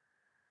 man.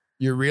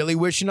 You're really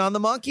wishing on the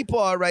monkey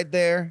paw right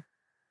there.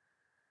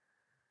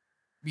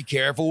 Be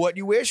careful what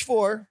you wish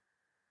for,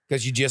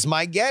 because you just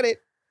might get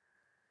it.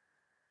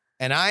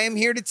 And I am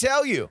here to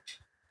tell you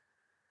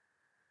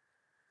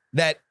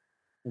that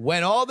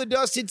when all the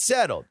dust had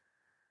settled,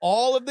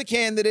 all of the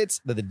candidates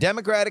that the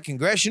Democratic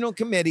Congressional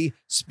Committee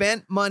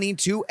spent money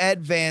to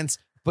advance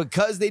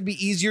because they'd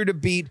be easier to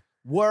beat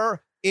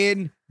were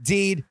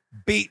indeed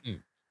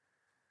beaten.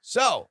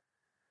 So,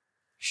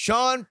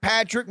 Sean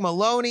Patrick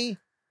Maloney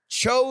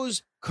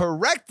chose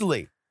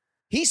correctly.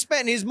 He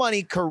spent his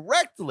money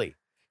correctly.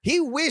 He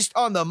wished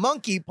on the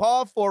monkey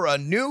paw for a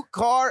new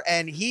car,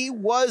 and he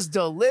was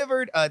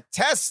delivered a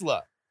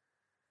Tesla.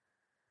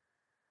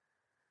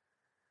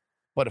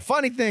 But a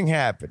funny thing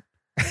happened.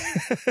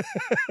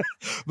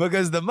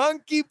 Because the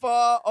monkey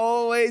paw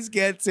always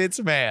gets its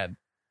man.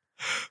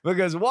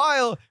 Because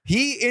while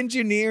he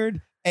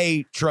engineered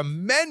a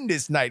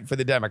tremendous night for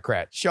the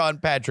Democrat, Sean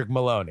Patrick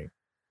Maloney,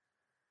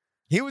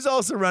 he was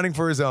also running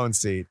for his own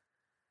seat.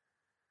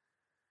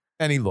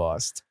 And he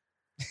lost.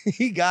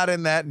 He got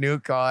in that new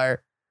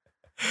car.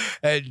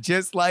 And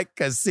just like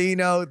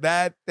Casino,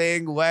 that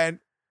thing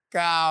went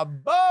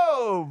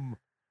kaboom.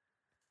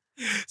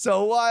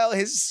 So while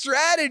his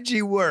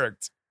strategy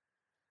worked,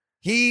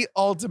 he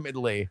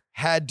ultimately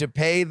had to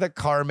pay the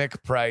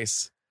karmic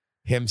price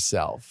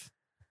himself.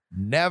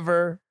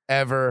 Never,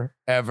 ever,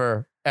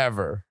 ever,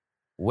 ever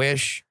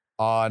wish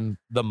on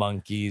the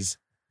monkey's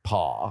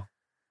paw.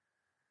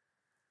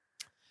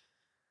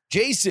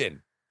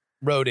 Jason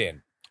wrote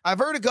in, I've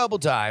heard a couple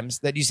times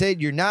that you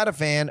said you're not a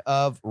fan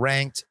of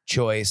ranked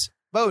choice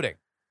voting,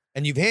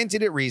 and you've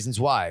hinted at reasons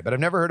why, but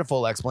I've never heard a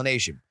full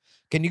explanation.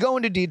 Can you go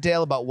into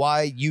detail about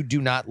why you do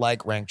not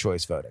like ranked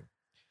choice voting?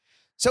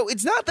 So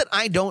it's not that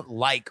I don't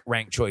like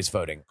ranked choice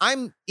voting.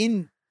 I'm,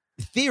 in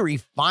theory,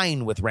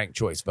 fine with ranked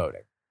choice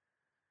voting.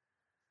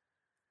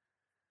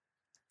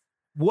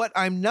 What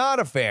I'm not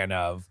a fan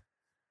of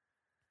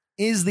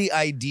is the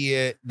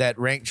idea that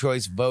ranked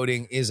choice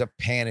voting is a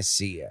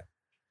panacea.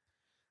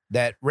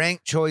 That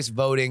ranked choice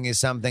voting is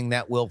something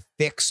that will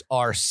fix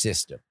our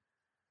system.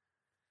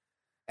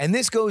 And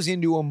this goes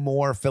into a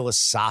more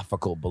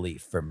philosophical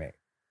belief for me.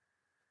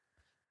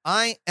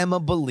 I am a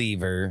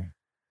believer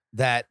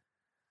that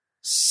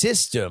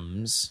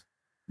systems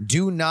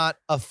do not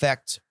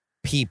affect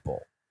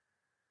people.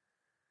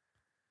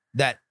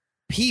 That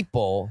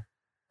people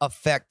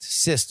affect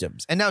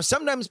systems. And now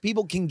sometimes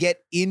people can get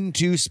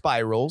into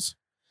spirals.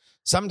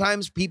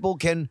 Sometimes people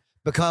can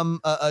become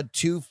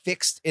too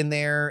fixed in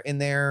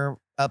their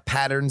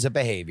patterns of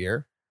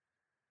behavior.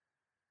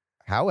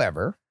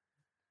 However,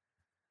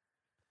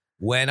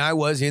 when I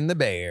was in the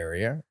Bay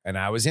Area and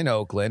I was in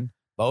Oakland,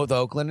 both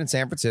Oakland and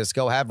San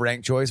Francisco have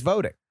ranked choice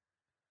voting.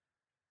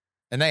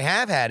 And they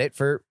have had it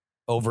for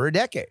over a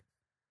decade.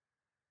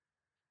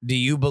 Do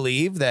you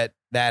believe that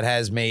that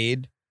has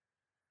made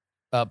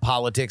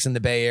politics in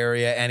the Bay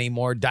Area any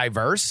more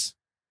diverse?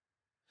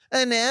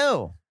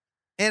 No,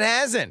 it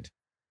hasn't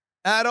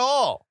at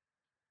all.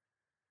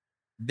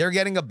 They're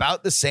getting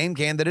about the same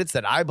candidates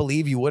that I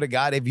believe you would have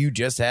got if you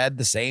just had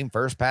the same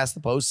first past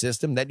the post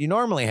system that you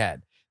normally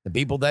had. The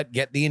people that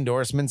get the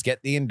endorsements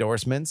get the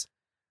endorsements.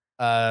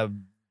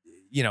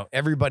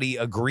 Everybody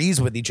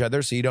agrees with each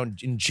other, so you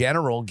don't, in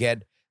general,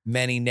 get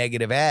many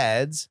negative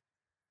ads.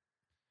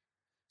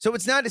 So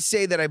it's not to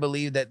say that I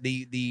believe that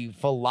the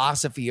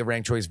philosophy of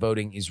ranked choice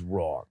voting is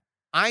wrong.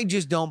 I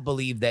just don't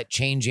believe that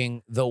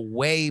changing the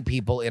way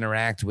people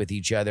interact with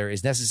each other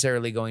is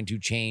necessarily going to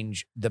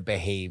change the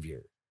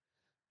behavior.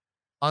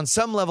 On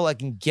some level, I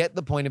can get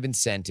the point of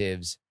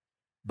incentives,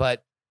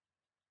 but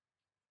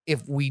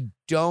if we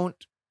don't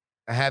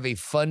have a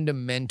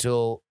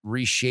fundamental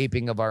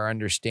reshaping of our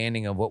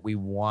understanding of what we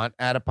want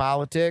out of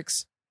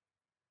politics,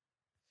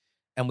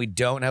 and we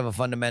don't have a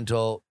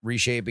fundamental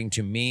reshaping,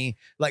 to me,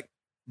 like,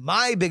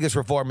 my biggest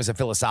reform is a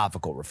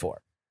philosophical reform.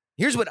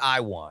 Here's what I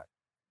want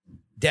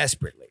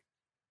desperately.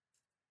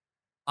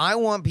 I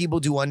want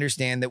people to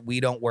understand that we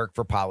don't work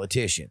for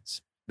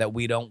politicians, that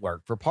we don't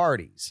work for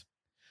parties.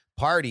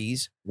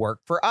 Parties work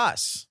for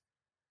us.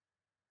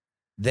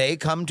 They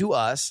come to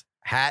us,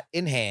 hat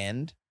in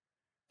hand,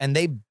 and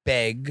they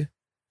beg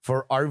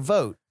for our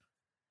vote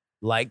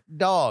like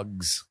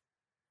dogs.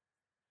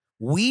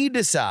 We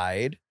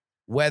decide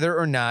whether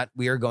or not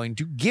we are going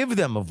to give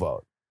them a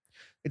vote.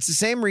 It's the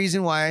same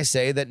reason why I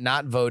say that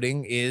not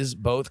voting is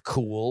both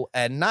cool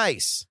and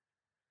nice.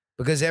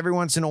 Because every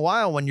once in a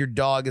while, when your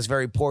dog is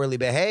very poorly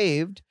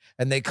behaved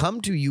and they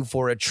come to you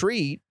for a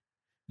treat,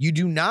 you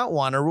do not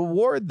want to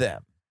reward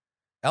them.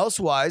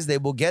 Elsewise, they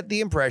will get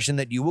the impression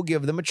that you will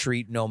give them a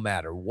treat no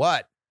matter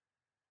what.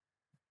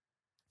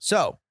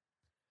 So,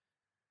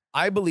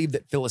 I believe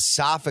that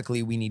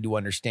philosophically we need to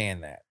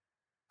understand that.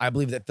 I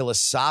believe that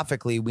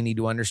philosophically we need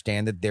to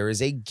understand that there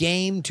is a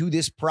game to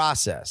this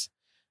process,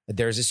 that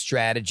there's a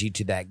strategy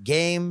to that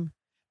game,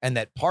 and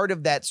that part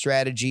of that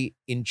strategy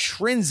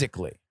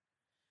intrinsically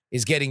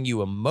is getting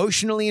you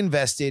emotionally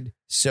invested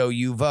so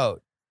you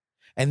vote.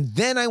 And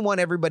then I want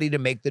everybody to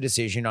make the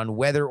decision on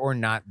whether or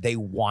not they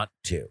want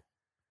to.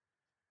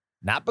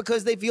 Not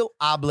because they feel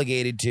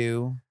obligated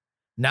to,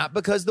 not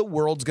because the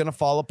world's going to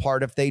fall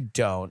apart if they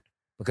don't,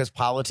 because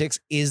politics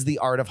is the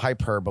art of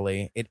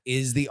hyperbole. It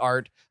is the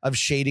art of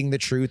shading the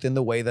truth in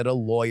the way that a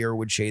lawyer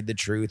would shade the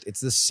truth. It's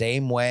the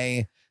same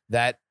way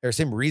that, or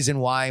same reason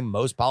why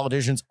most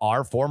politicians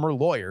are former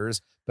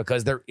lawyers,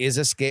 because there is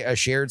a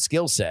shared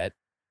skill set.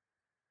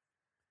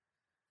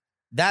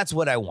 That's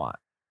what I want.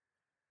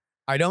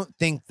 I don't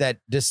think that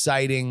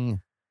working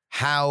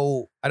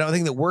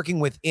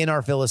within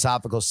our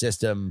philosophical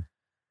system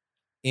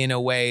in a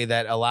way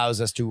that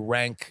allows us to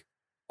rank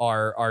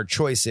our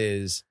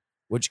choices,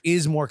 which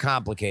is more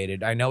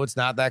complicated. I know it's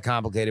not that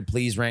complicated.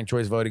 Please, ranked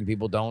choice voting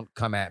people, don't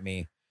come at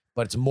me.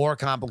 But it's more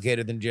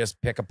complicated than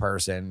just pick a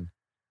person.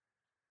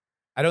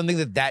 I don't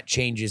think that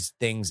changes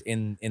things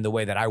in the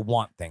way that I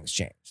want things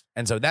changed.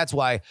 And so that's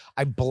why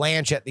I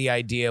blanch at the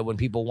idea when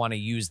people want to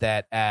use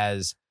that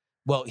as,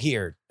 well,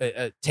 here,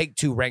 take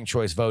 2 ranked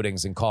choice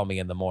votings and call me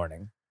in the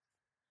morning.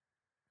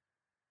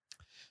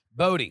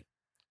 Bodie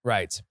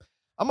writes,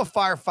 I'm a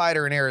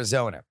firefighter in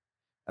Arizona,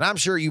 and I'm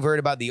sure you've heard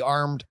about the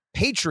armed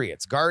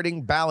patriots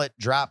guarding ballot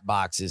drop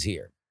boxes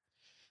here.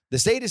 The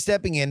state is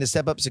stepping in to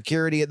step up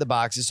security at the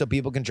boxes so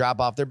people can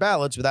drop off their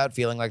ballots without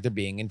feeling like they're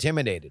being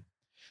intimidated.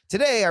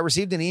 Today, I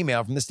received an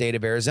email from the state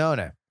of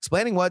Arizona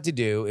explaining what to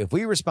do if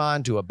we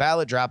respond to a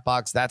ballot drop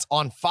box that's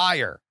on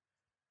fire.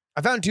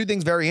 I found 2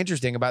 things very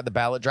interesting about the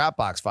ballot drop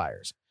box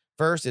fires.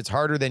 First, it's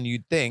harder than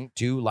you'd think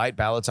to light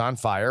ballots on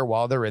fire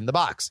while they're in the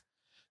box.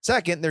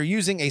 Second, they're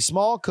using a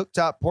small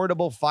cooktop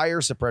portable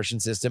fire suppression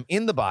system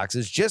in the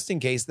boxes just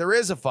in case there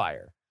is a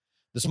fire.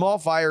 The small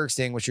fire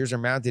extinguishers are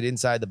mounted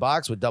inside the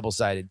box with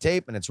double-sided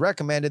tape, and it's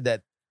recommended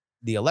that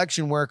the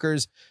election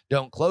workers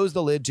don't close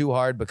the lid too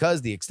hard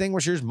because the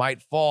extinguishers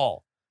might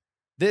fall.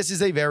 This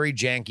is a very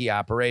janky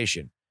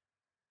operation.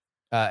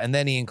 And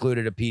then he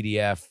included a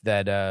PDF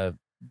that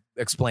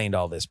explained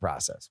all this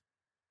process.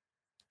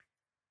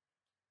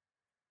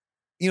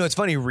 You know, it's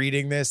funny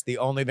reading this. The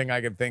only thing I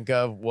could think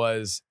of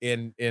was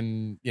in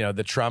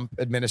the Trump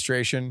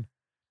administration,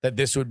 that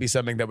this would be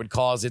something that would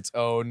cause its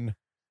own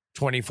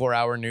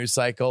 24-hour news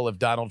cycle if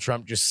Donald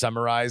Trump just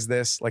summarized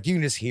this. Like, you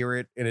can just hear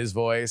it in his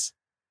voice.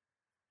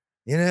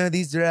 You know,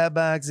 these drop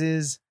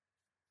boxes,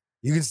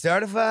 you can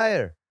start a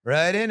fire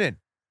right in it.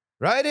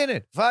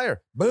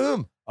 Fire.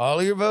 Boom. All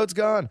of your votes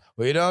gone.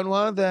 We don't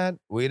want that.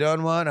 We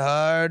don't want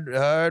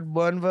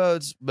hard-won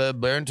votes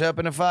burnt up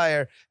in a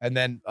fire. And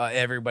then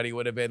everybody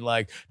would have been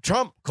like,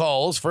 Trump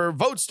calls for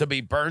votes to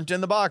be burnt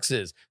in the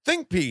boxes.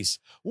 Think piece.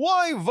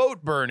 Why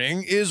vote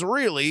burning is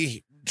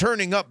really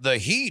turning up the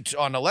heat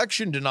on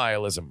election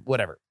denialism.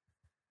 Whatever.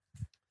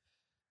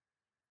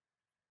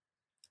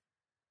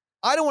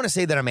 I don't want to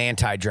say that I'm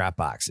anti-drop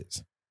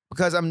boxes,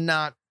 because I'm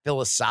not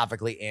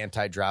philosophically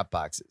anti-drop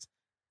boxes.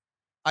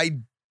 I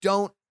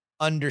don't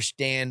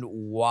understand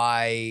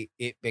why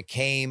it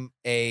became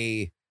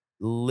a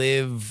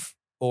live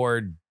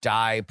or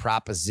die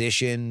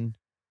proposition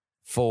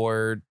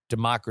for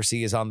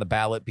democracy is on the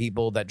ballot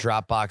people, that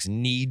Dropbox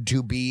need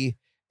to be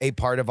a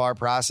part of our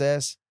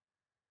process.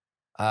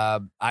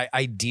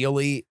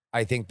 Ideally,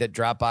 I think that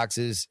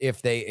Dropboxes,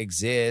 if they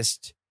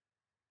exist,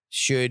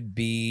 should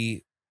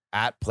be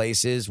at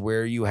places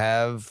where you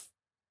have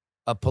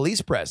a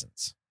police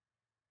presence.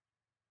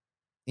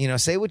 You know,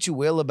 say what you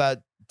will about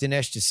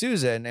Dinesh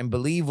D'Souza and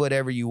believe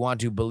whatever you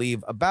want to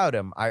believe about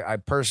him. I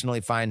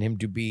personally find him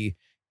to be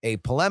a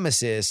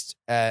polemicist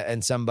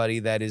and somebody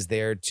that is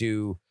there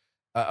to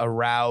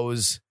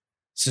arouse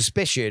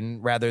suspicion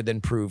rather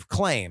than prove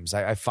claims.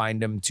 I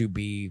find him to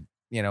be,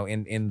 you know,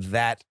 in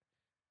that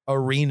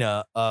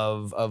arena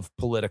of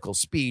political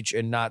speech,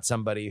 and not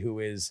somebody who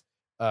is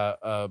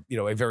a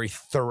very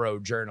thorough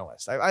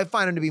journalist. I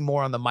find him to be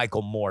more on the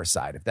Michael Moore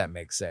side, if that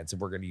makes sense, if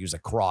we're going to use a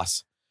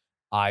cross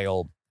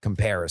aisle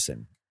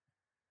comparison.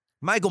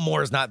 Michael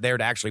Moore is not there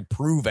to actually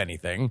prove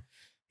anything.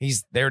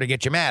 He's there to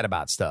get you mad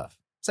about stuff.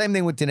 Same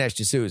thing with Dinesh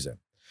D'Souza.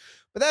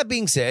 But that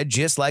being said,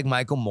 just like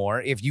Michael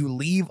Moore, if you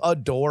leave a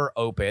door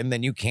open,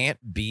 then you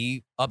can't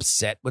be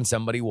upset when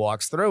somebody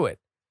walks through it.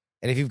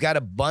 And if you've got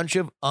a bunch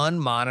of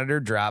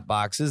unmonitored drop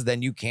boxes,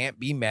 then you can't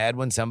be mad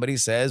when somebody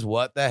says,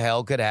 what the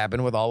hell could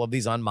happen with all of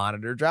these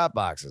unmonitored drop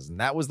boxes? And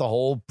that was the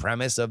whole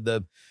premise of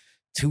the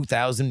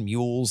 2,000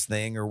 mules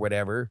thing or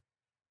whatever.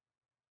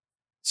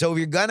 So if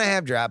you're going to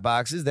have drop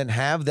boxes, then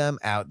have them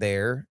out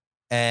there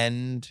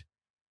and,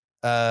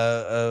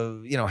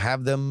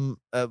 have them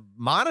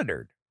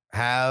monitored.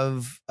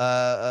 Have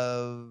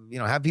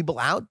people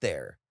out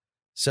there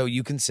so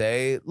you can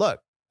say, look,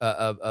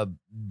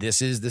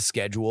 this is the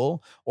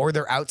schedule, or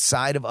they're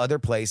outside of other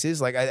places.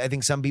 Like I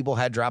think some people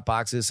had drop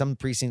boxes. Some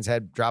precincts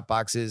had drop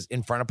boxes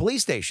in front of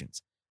police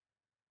stations,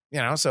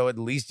 so at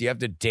least you have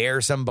to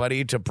dare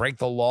somebody to break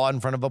the law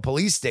in front of a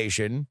police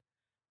station.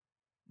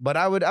 But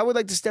I would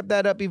like to step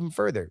that up even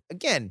further.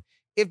 Again,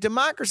 if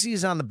democracy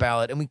is on the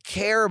ballot and we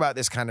care about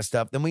this kind of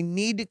stuff, then we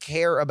need to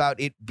care about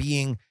it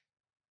being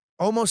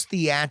almost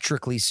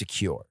theatrically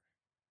secure.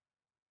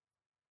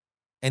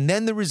 And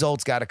then the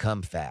results got to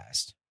come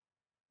fast.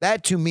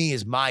 That, to me,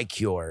 is my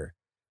cure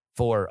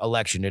for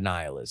election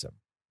denialism.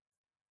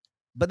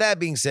 But that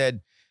being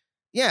said,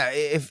 yeah,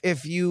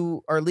 if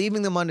you are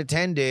leaving them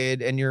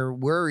unattended and you're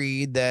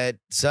worried that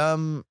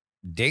some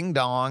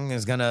ding-dong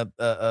is going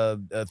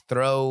to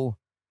throw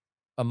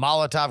a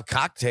Molotov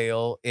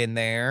cocktail in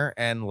there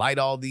and light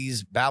all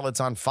these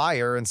ballots on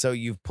fire, and so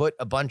you've taped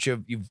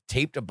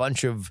a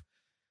bunch of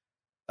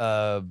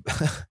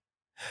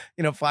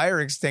fire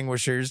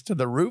extinguishers to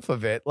the roof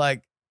of it,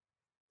 like,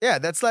 yeah,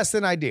 that's less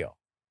than ideal.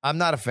 I'm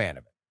not a fan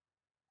of it.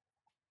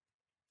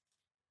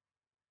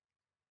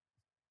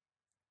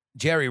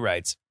 Jerry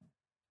writes,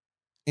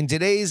 in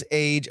today's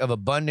age of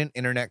abundant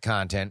internet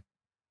content,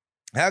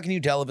 how can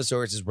you tell if a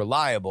source is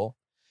reliable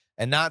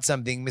and not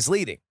something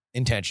misleading,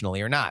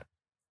 intentionally or not?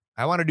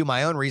 I want to do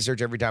my own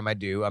research every time I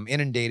do. I'm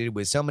inundated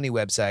with so many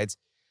websites,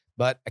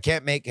 but I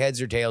can't make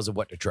heads or tails of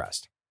what to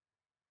trust.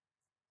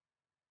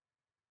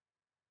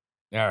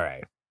 All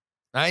right.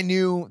 I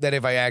knew that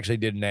if I actually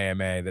did an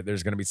AMA, that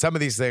there's going to be some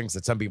of these things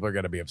that some people are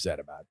going to be upset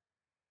about.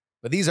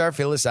 But these are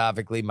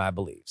philosophically my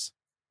beliefs.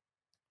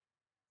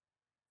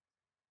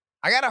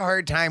 I got a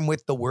hard time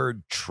with the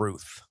word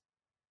truth.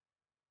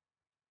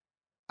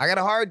 I got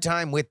a hard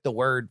time with the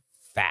word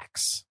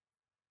facts.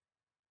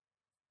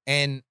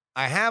 And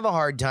I have a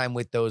hard time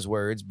with those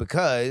words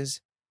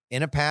because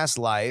in a past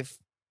life,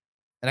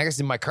 and I guess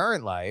in my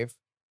current life,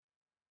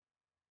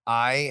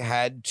 I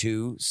had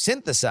to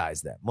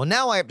synthesize them. Well,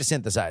 now I have to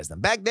synthesize them.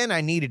 Back then,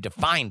 I needed to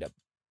find them,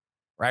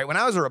 right? When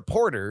I was a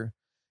reporter,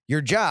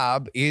 your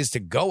job is to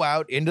go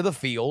out into the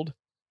field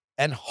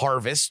and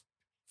harvest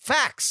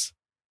facts,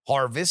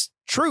 harvest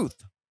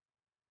truth.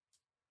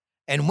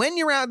 And when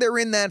you're out there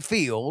in that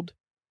field,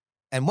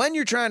 and when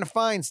you're trying to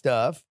find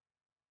stuff,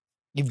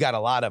 you've got a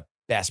lot of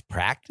best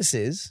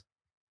practices.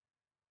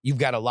 You've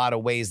got a lot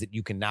of ways that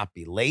you can not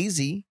be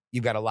lazy.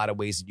 You've got a lot of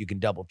ways that you can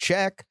double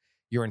check.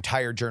 Your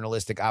entire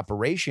journalistic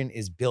operation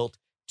is built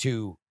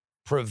to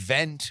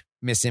prevent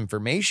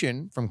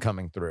misinformation from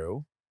coming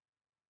through.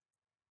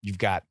 You've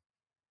got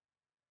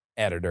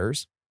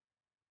editors.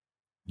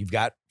 You've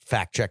got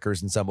fact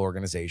checkers in some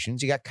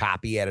organizations. You got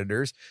copy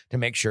editors to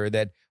make sure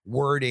that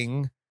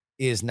wording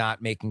is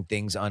not making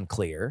things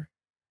unclear.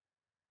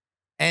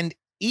 And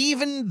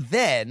even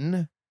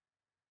then,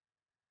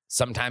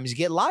 sometimes you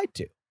get lied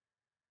to.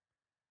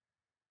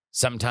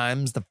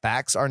 Sometimes the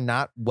facts are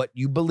not what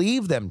you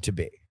believe them to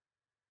be.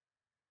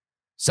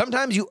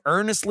 Sometimes you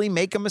earnestly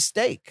make a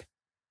mistake.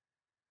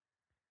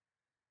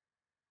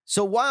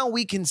 So while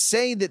we can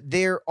say that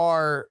there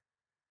are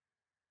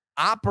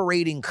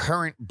operating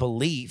current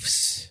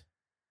beliefs,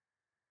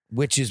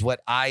 which is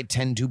what I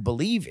tend to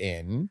believe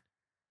in,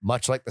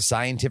 much like the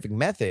scientific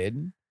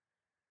method,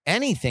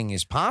 anything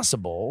is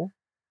possible.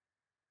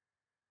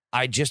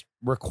 I just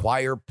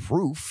require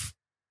proof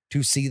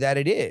to see that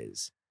it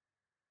is.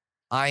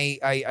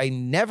 I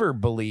never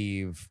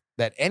believe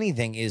that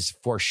anything is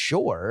for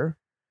sure,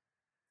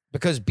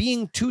 because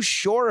being too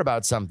sure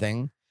about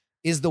something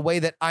is the way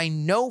that I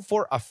know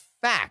for a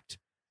fact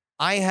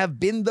I have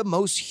been the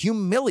most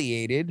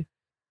humiliated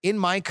in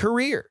my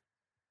career.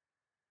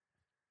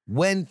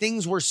 When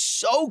things were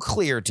so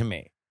clear to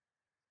me,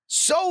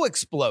 so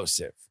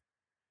explosive,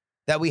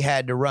 that we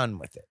had to run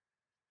with it.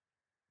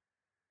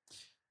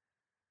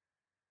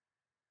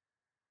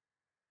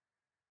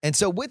 And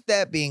so with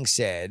that being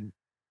said,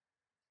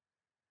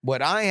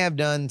 what I have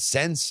done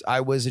since I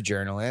was a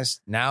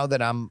journalist, now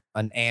that I'm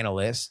an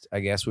analyst,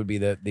 I guess would be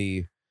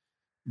the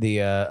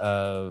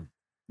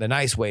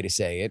nice way to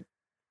say it.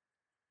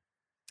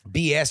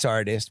 BS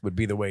artist would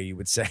be the way you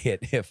would say it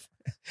if,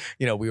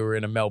 we were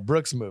in a Mel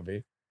Brooks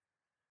movie.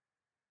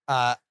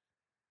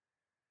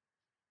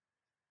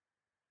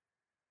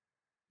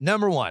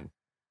 Number one,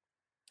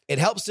 it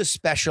helps to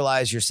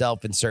specialize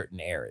yourself in certain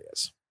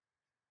areas.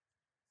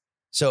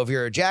 So if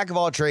you're a jack of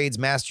all trades,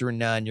 master of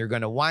none, you're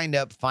going to wind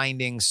up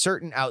finding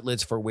certain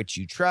outlets for which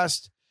you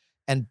trust.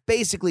 And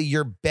basically,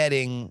 you're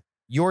betting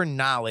your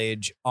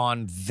knowledge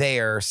on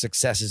their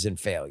successes and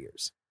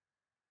failures.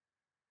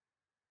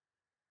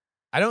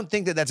 I don't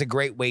think that that's a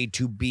great way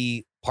to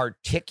be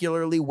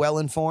particularly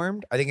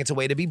well-informed. I think it's a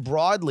way to be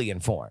broadly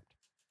informed.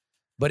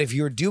 But if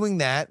you're doing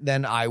that,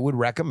 then I would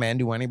recommend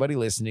to anybody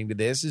listening to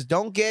this is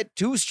don't get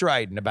too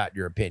strident about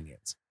your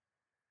opinions.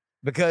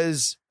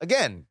 Because,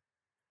 again,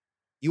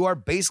 you are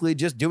basically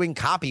just doing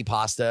copy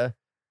pasta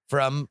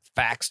from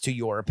facts to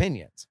your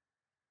opinions.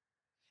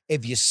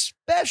 If you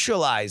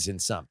specialize in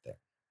something,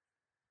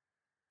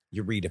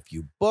 you read a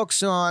few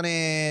books on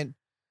it,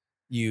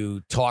 you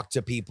talk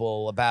to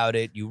people about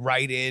it, you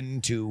write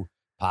into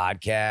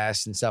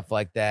podcasts and stuff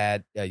like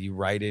that, you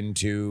write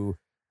into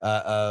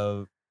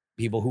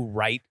people who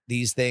write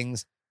these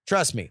things.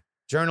 Trust me,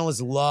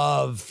 journalists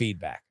love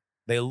feedback.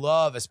 They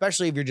love,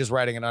 especially if you're just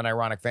writing an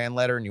unironic fan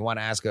letter and you want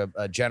to ask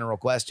a general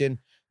question,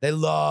 they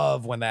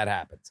love when that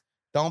happens.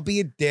 Don't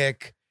be a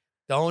dick.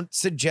 Don't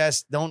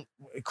suggest, don't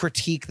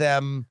critique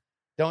them.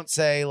 Don't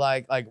say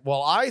like,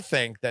 well, I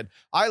think that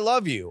I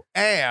love you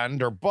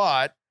and, or,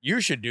 but you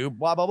should do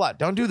blah, blah, blah.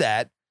 Don't do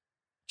that.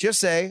 Just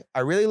say,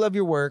 I really love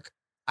your work.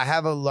 I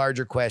have a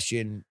larger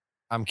question.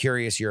 I'm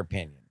curious your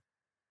opinion.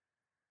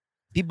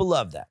 People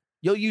love that.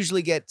 You'll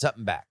usually get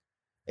something back.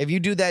 If you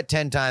do that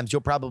 10 times,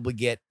 you'll probably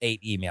get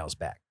 8 emails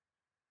back.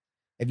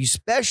 If you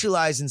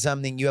specialize in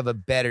something, you have a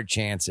better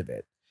chance of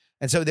it.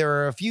 And so there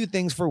are a few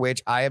things for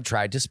which I have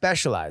tried to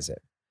specialize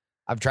it.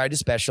 I've tried to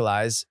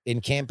specialize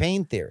in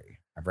campaign theory.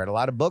 I've read a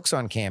lot of books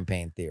on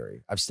campaign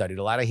theory. I've studied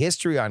a lot of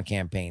history on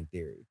campaign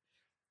theory.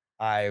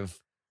 I've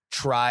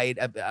tried,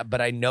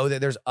 but I know that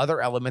there's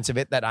other elements of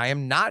it that I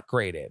am not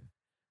great in.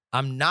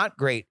 I'm not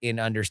great in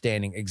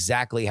understanding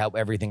exactly how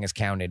everything is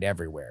counted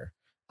everywhere.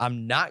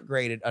 I'm not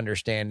great at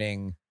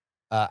understanding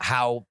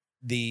how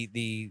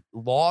the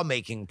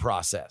lawmaking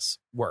process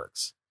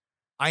works.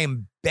 I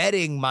am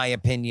betting my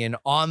opinion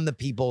on the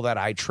people that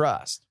I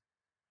trust.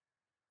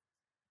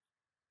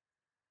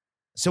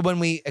 So when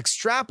we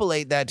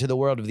extrapolate that to the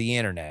world of the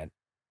internet,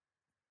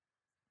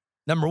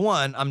 number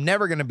one, I'm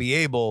never going to be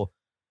able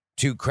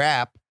to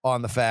crap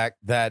on the fact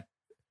that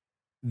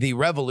the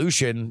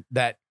revolution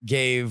that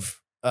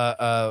gave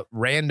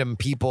random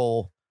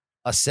people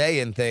a say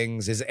in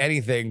things is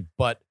anything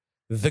but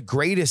the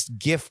greatest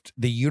gift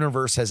the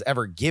universe has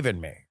ever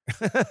given me.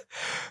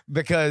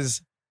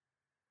 Because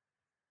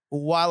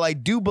while I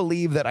do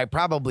believe that I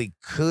probably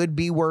could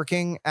be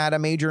working at a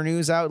major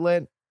news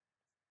outlet,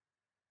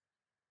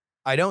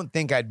 I don't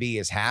think I'd be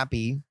as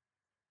happy.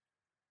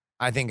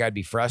 I think I'd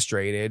be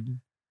frustrated.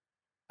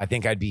 I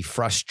think I'd be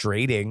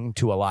frustrating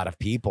to a lot of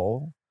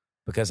people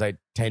because I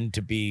tend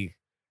to be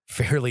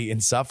fairly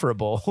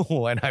insufferable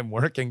when I'm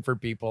working for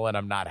people and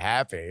I'm not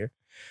happy.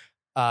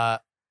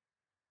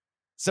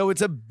 So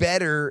it's a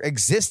better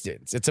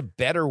existence. It's a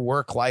better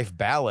work-life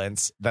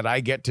balance that I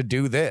get to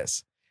do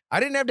this. I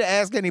didn't have to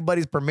ask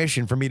anybody's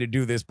permission for me to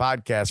do this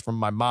podcast from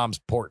my mom's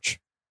porch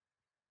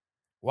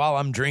while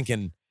I'm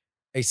drinking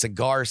a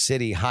Cigar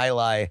City High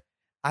Life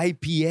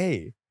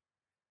IPA.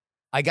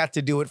 I got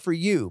to do it for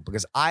you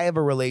because I have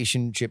a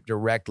relationship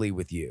directly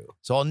with you.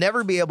 So I'll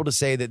never be able to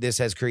say that this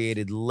has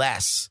created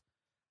less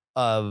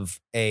of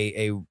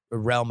a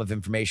realm of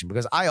information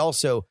because I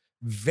also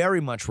very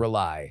much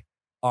rely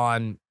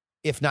on,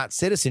 if not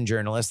citizen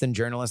journalists, then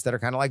journalists that are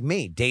kind of like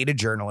me, data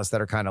journalists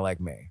that are kind of like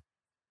me.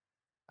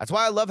 That's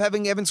why I love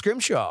having Evan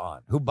Scrimshaw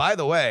on, who, by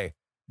the way,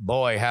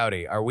 boy,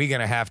 howdy, are we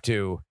going to have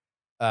to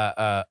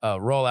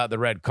roll out the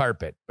red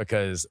carpet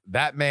because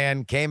that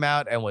man came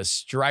out and was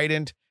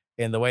strident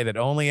in the way that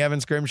only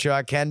Evan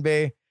Scrimshaw can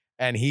be,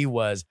 and he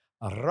was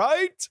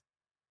right.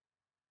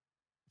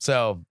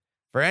 So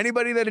for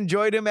anybody that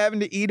enjoyed him having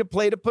to eat a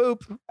plate of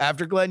poop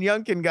after Glenn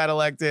Youngkin got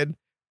elected,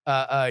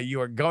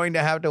 you are going to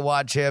have to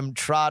watch him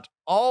trot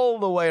all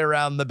the way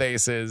around the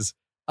bases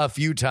a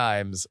few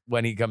times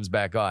when he comes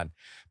back on.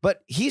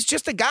 But he's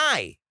just a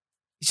guy.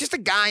 He's just a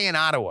guy in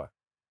Ottawa.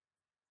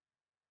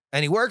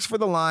 And he works for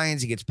the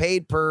Lions. He gets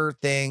paid per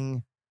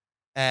thing.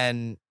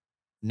 And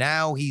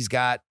now he's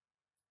got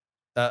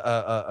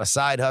a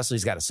side hustle.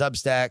 He's got a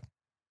Substack.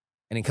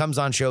 And he comes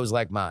on shows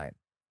like mine.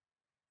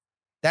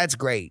 That's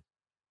great.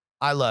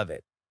 I love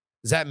it.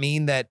 Does that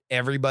mean that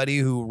everybody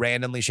who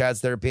randomly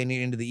shouts their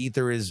opinion into the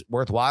ether is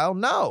worthwhile?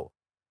 No.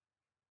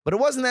 But it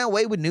wasn't that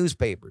way with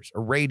newspapers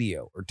or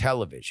radio or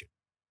television.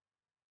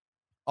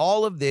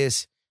 All of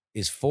this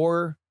is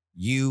for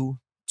you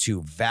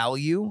to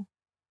value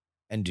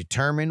and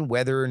determine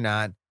whether or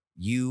not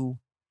you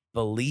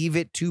believe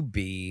it to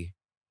be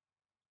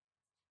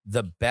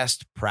the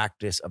best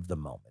practice of the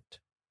moment.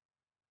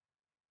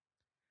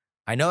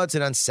 I know it's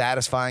an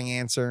unsatisfying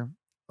answer.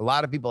 A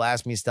lot of people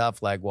ask me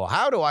stuff like, well,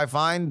 how do I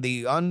find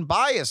the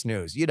unbiased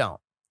news? You don't.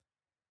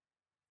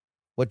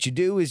 What you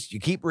do is you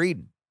keep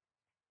reading.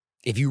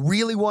 If you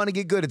really want to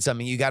get good at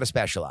something, you got to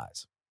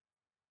specialize.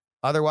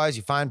 Otherwise,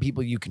 you find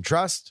people you can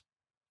trust.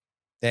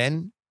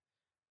 Then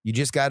You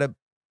just got to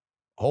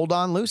hold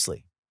on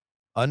loosely.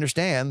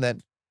 Understand that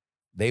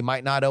they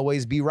might not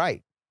always be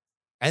right.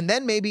 And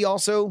then maybe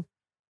also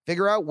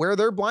figure out where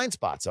their blind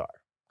spots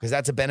are, because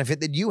that's a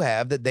benefit that you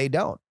have that they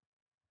don't.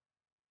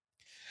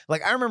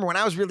 Like, I remember when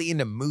I was really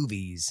into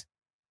movies,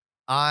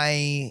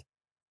 I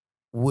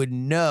would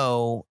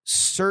know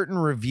certain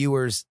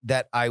reviewers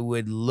that I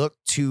would look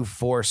to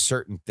for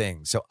certain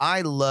things. So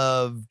I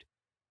loved,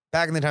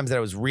 back in the times that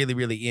I was really,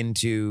 really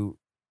into,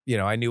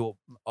 I knew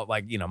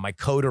my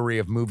coterie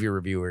of movie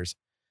reviewers.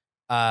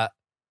 I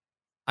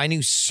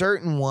knew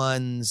certain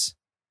ones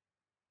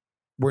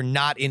were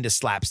not into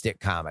slapstick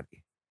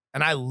comedy.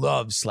 And I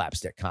love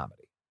slapstick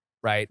comedy,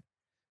 right?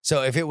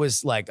 So if it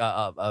was like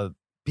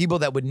people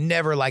that would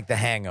never like The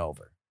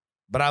Hangover,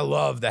 but I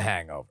love The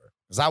Hangover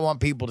because I want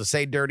people to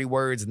say dirty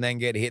words and then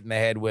get hit in the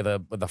head with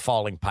a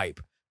falling pipe.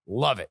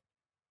 Love it.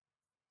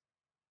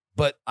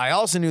 But I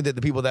also knew that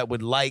the people that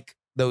would like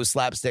those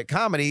slapstick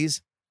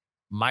comedies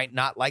might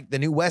not like the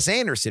new Wes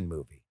Anderson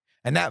movie.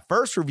 And that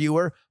first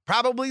reviewer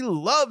probably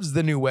loves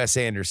the new Wes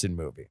Anderson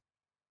movie.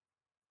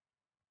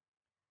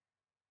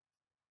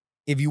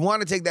 If you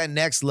want to take that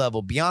next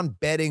level beyond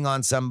betting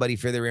on somebody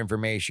for their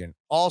information,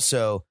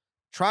 also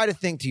try to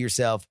think to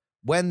yourself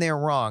when they're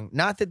wrong,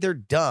 not that they're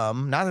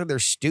dumb, not that they're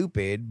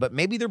stupid, but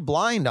maybe they're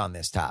blind on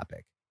this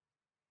topic.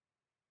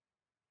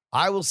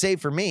 I will say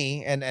for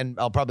me, and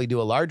I'll probably do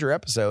a larger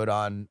episode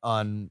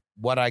on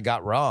what I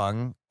got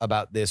wrong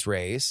about this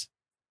race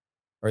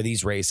or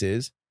these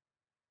races,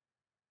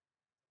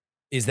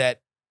 is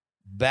that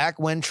back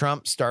when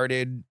Trump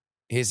started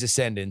his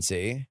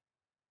ascendancy,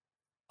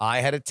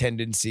 I had a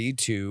tendency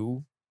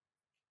to,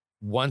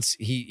 once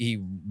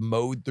he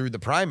mowed through the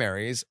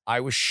primaries, I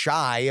was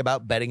shy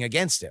about betting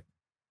against him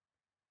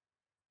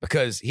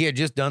because he had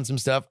just done some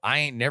stuff I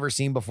ain't never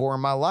seen before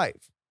in my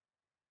life.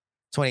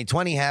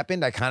 2020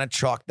 happened. I kind of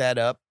chalked that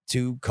up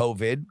to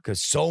COVID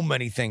because so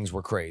many things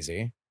were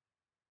crazy.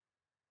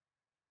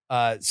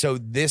 So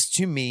this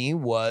to me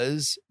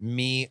was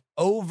me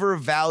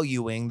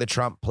overvaluing the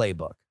Trump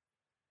playbook.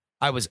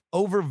 I was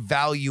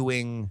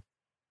overvaluing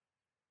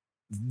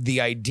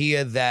the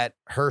idea that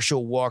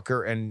Herschel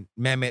Walker and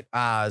Mehmet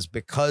Oz,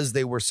 because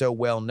they were so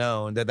well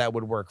known, that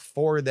would work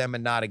for them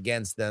and not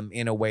against them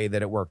in a way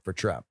that it worked for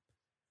Trump.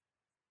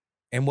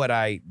 And what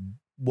I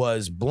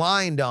was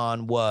blind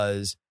on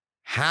was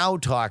how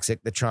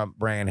toxic the Trump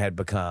brand had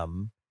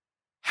become,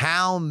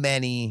 how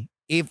many,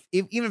 even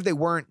if they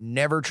weren't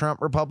never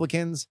Trump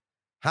Republicans,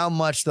 how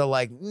much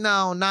the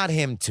no, not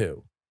him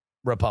too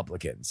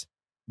Republicans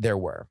there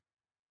were.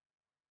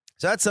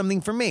 So that's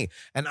something for me.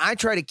 And I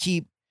try to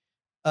keep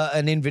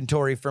an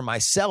inventory for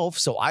myself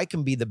so I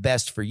can be the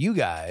best for you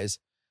guys.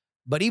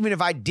 But even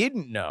if I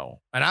didn't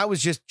know and I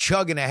was just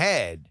chugging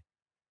ahead,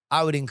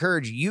 I would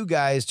encourage you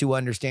guys to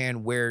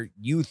understand where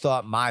you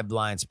thought my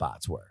blind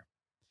spots were,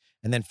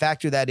 and then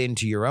factor that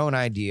into your own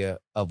idea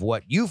of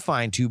what you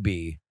find to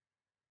be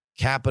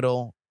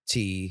capital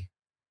T,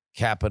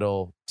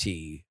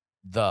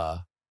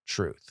 the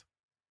truth.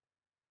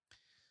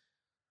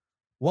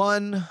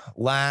 One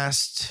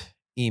last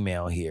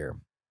email here.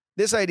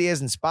 This idea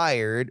is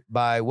inspired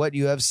by what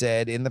you have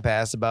said in the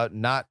past about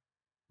not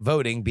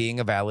voting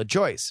being a valid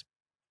choice.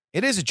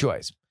 It is a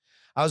choice.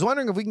 I was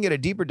wondering if we can get a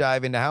deeper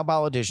dive into how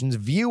politicians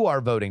view our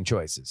voting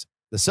choices.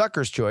 The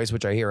sucker's choice,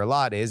 which I hear a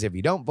lot, is if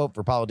you don't vote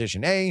for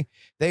politician A,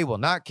 they will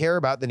not care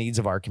about the needs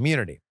of our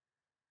community.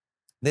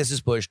 This is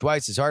pushed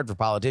twice as hard for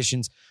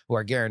politicians who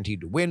are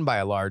guaranteed to win by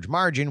a large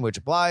margin, which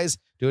applies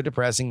to a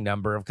depressing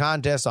number of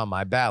contests on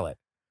my ballot.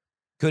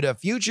 Could a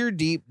future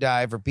deep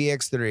dive for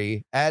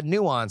PX3 add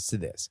nuance to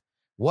this?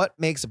 What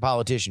makes a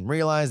politician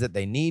realize that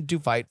they need to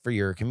fight for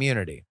your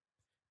community?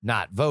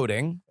 Not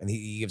voting, and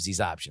he gives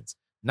these options.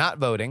 Not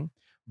voting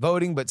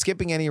but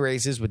skipping any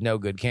races with no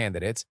good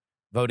candidates,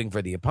 voting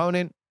for the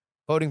opponent,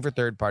 voting for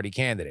third-party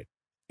candidate.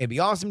 It'd be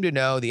awesome to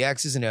know the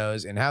X's and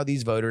O's and how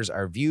these voters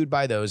are viewed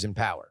by those in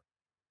power.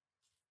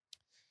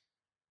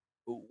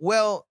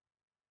 Well,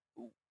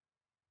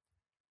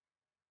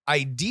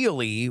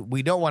 ideally,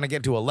 we don't want to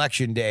get to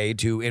election day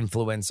to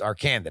influence our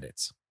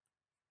candidates.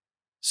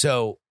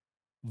 So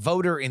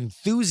voter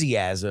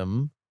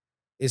enthusiasm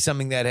is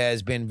something that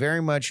has been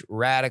very much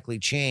radically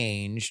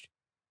changed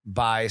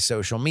by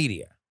social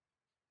media.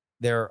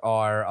 There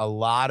are a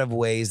lot of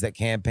ways that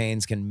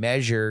campaigns can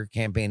measure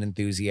campaign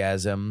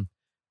enthusiasm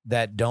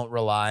that don't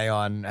rely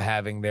on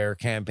having their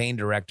campaign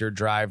director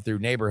drive through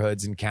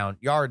neighborhoods and count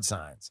yard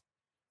signs.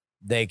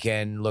 They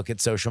can look at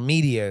social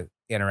media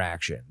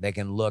interaction. They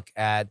can look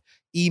at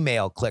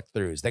email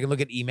click-throughs. They can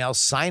look at email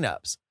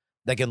signups.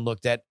 They can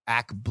look at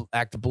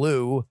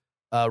ActBlue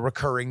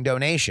recurring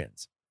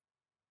donations.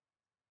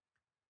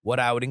 What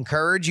I would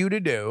encourage you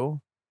to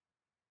do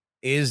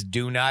is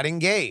do not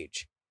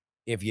engage.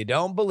 If you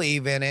don't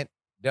believe in it,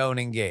 don't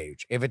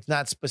engage. If it's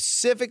not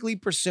specifically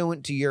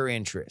pursuant to your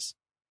interests,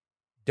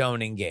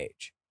 don't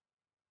engage.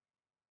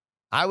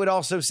 I would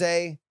also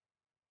say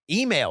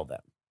email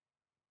them.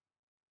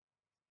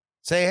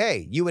 Say,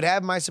 hey, you would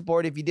have my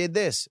support if you did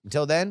this.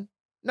 Until then,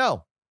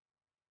 no.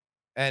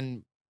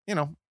 And,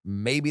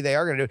 maybe they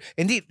are going to do it.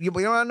 Indeed, you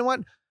know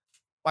what?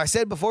 I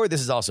said before,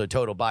 this is also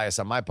total bias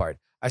on my part.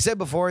 I said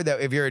before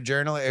that if you're a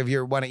journalist, if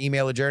you want to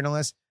email a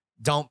journalist,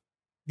 don't,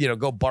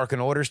 go barking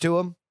orders to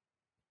them.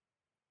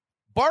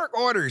 Bark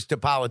orders to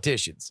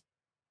politicians.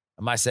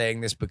 Am I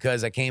saying this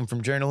because I came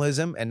from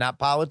journalism and not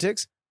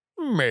politics?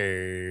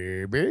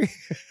 Maybe.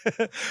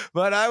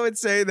 But I would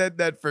say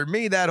that for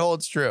me, that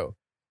holds true.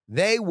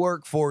 They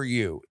work for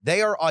you.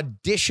 They are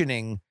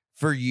auditioning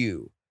for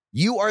you.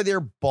 You are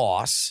their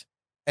boss,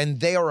 and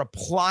they are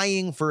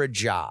applying for a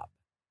job.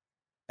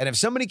 And if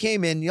somebody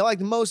came in, you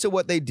liked most of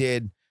what they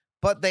did,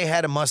 but they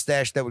had a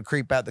mustache that would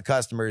creep out the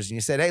customers, and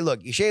you said, hey,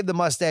 look, you shaved the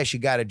mustache, you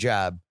got a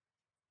job,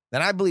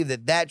 then I believe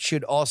that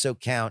should also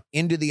count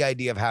into the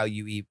idea of how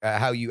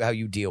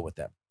you deal with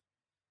them.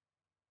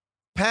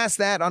 Past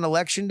that, on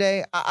election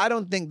day, I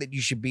don't think that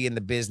you should be in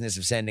the business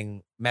of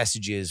sending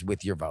messages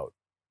with your vote.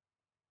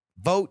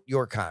 Vote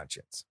your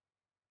conscience.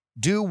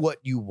 Do what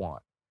you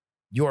want.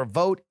 Your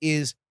vote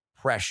is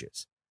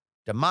precious.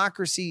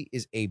 Democracy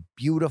is a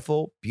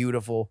beautiful,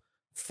 beautiful,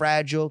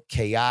 fragile,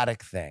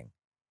 chaotic thing.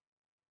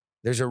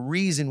 There's a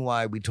reason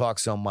why we talk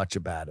so much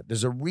about it.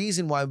 There's a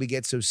reason why we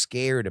get so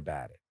scared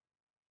about it.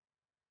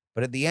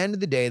 But at the end of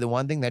the day, the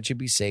one thing that should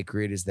be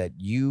sacred is that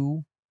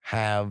you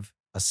have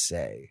a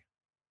say.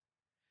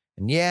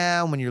 And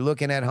yeah, when you're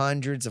looking at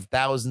hundreds of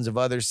thousands of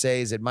other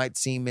says, it might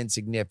seem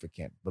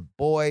insignificant. But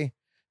boy,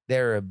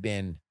 there have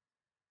been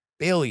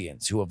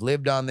billions who have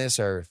lived on this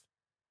earth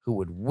who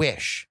would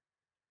wish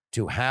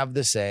to have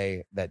the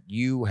say that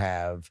you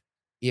have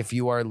if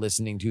you are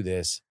listening to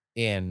this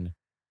in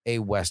a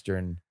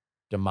Western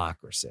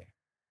democracy.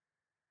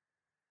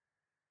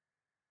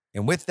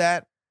 And with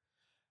that,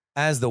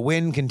 as the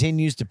wind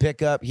continues to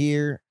pick up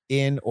here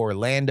in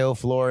Orlando,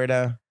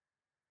 Florida,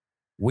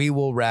 we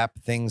will wrap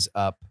things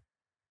up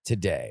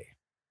today.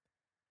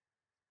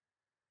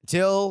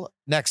 Until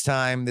next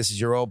time, this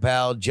is your old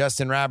pal,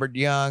 Justin Robert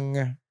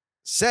Young,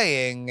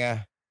 saying,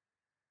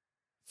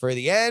 for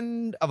the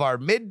end of our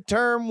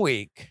midterm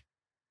week,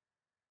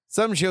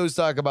 some shows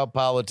talk about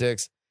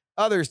politics,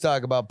 others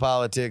talk about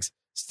politics,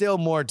 still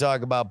more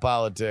talk about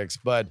politics,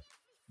 but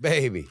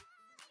baby,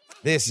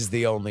 this is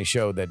the only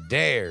show that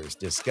dares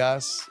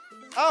discuss.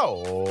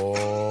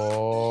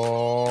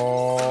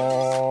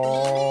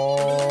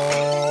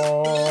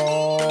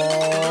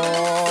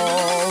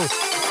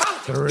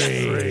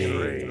 Three.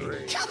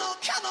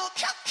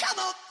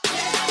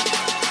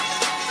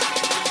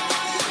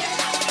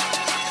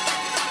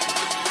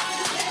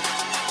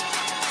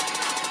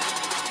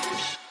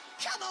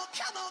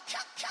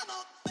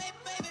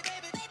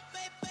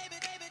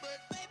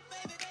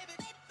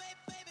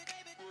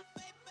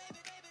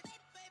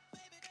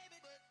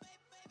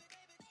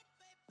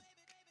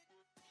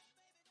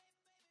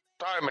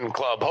 Diamond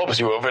Club hopes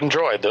you have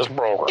enjoyed this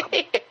program.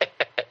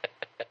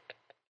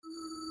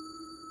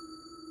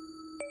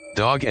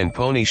 Dog and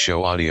Pony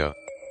Show audio.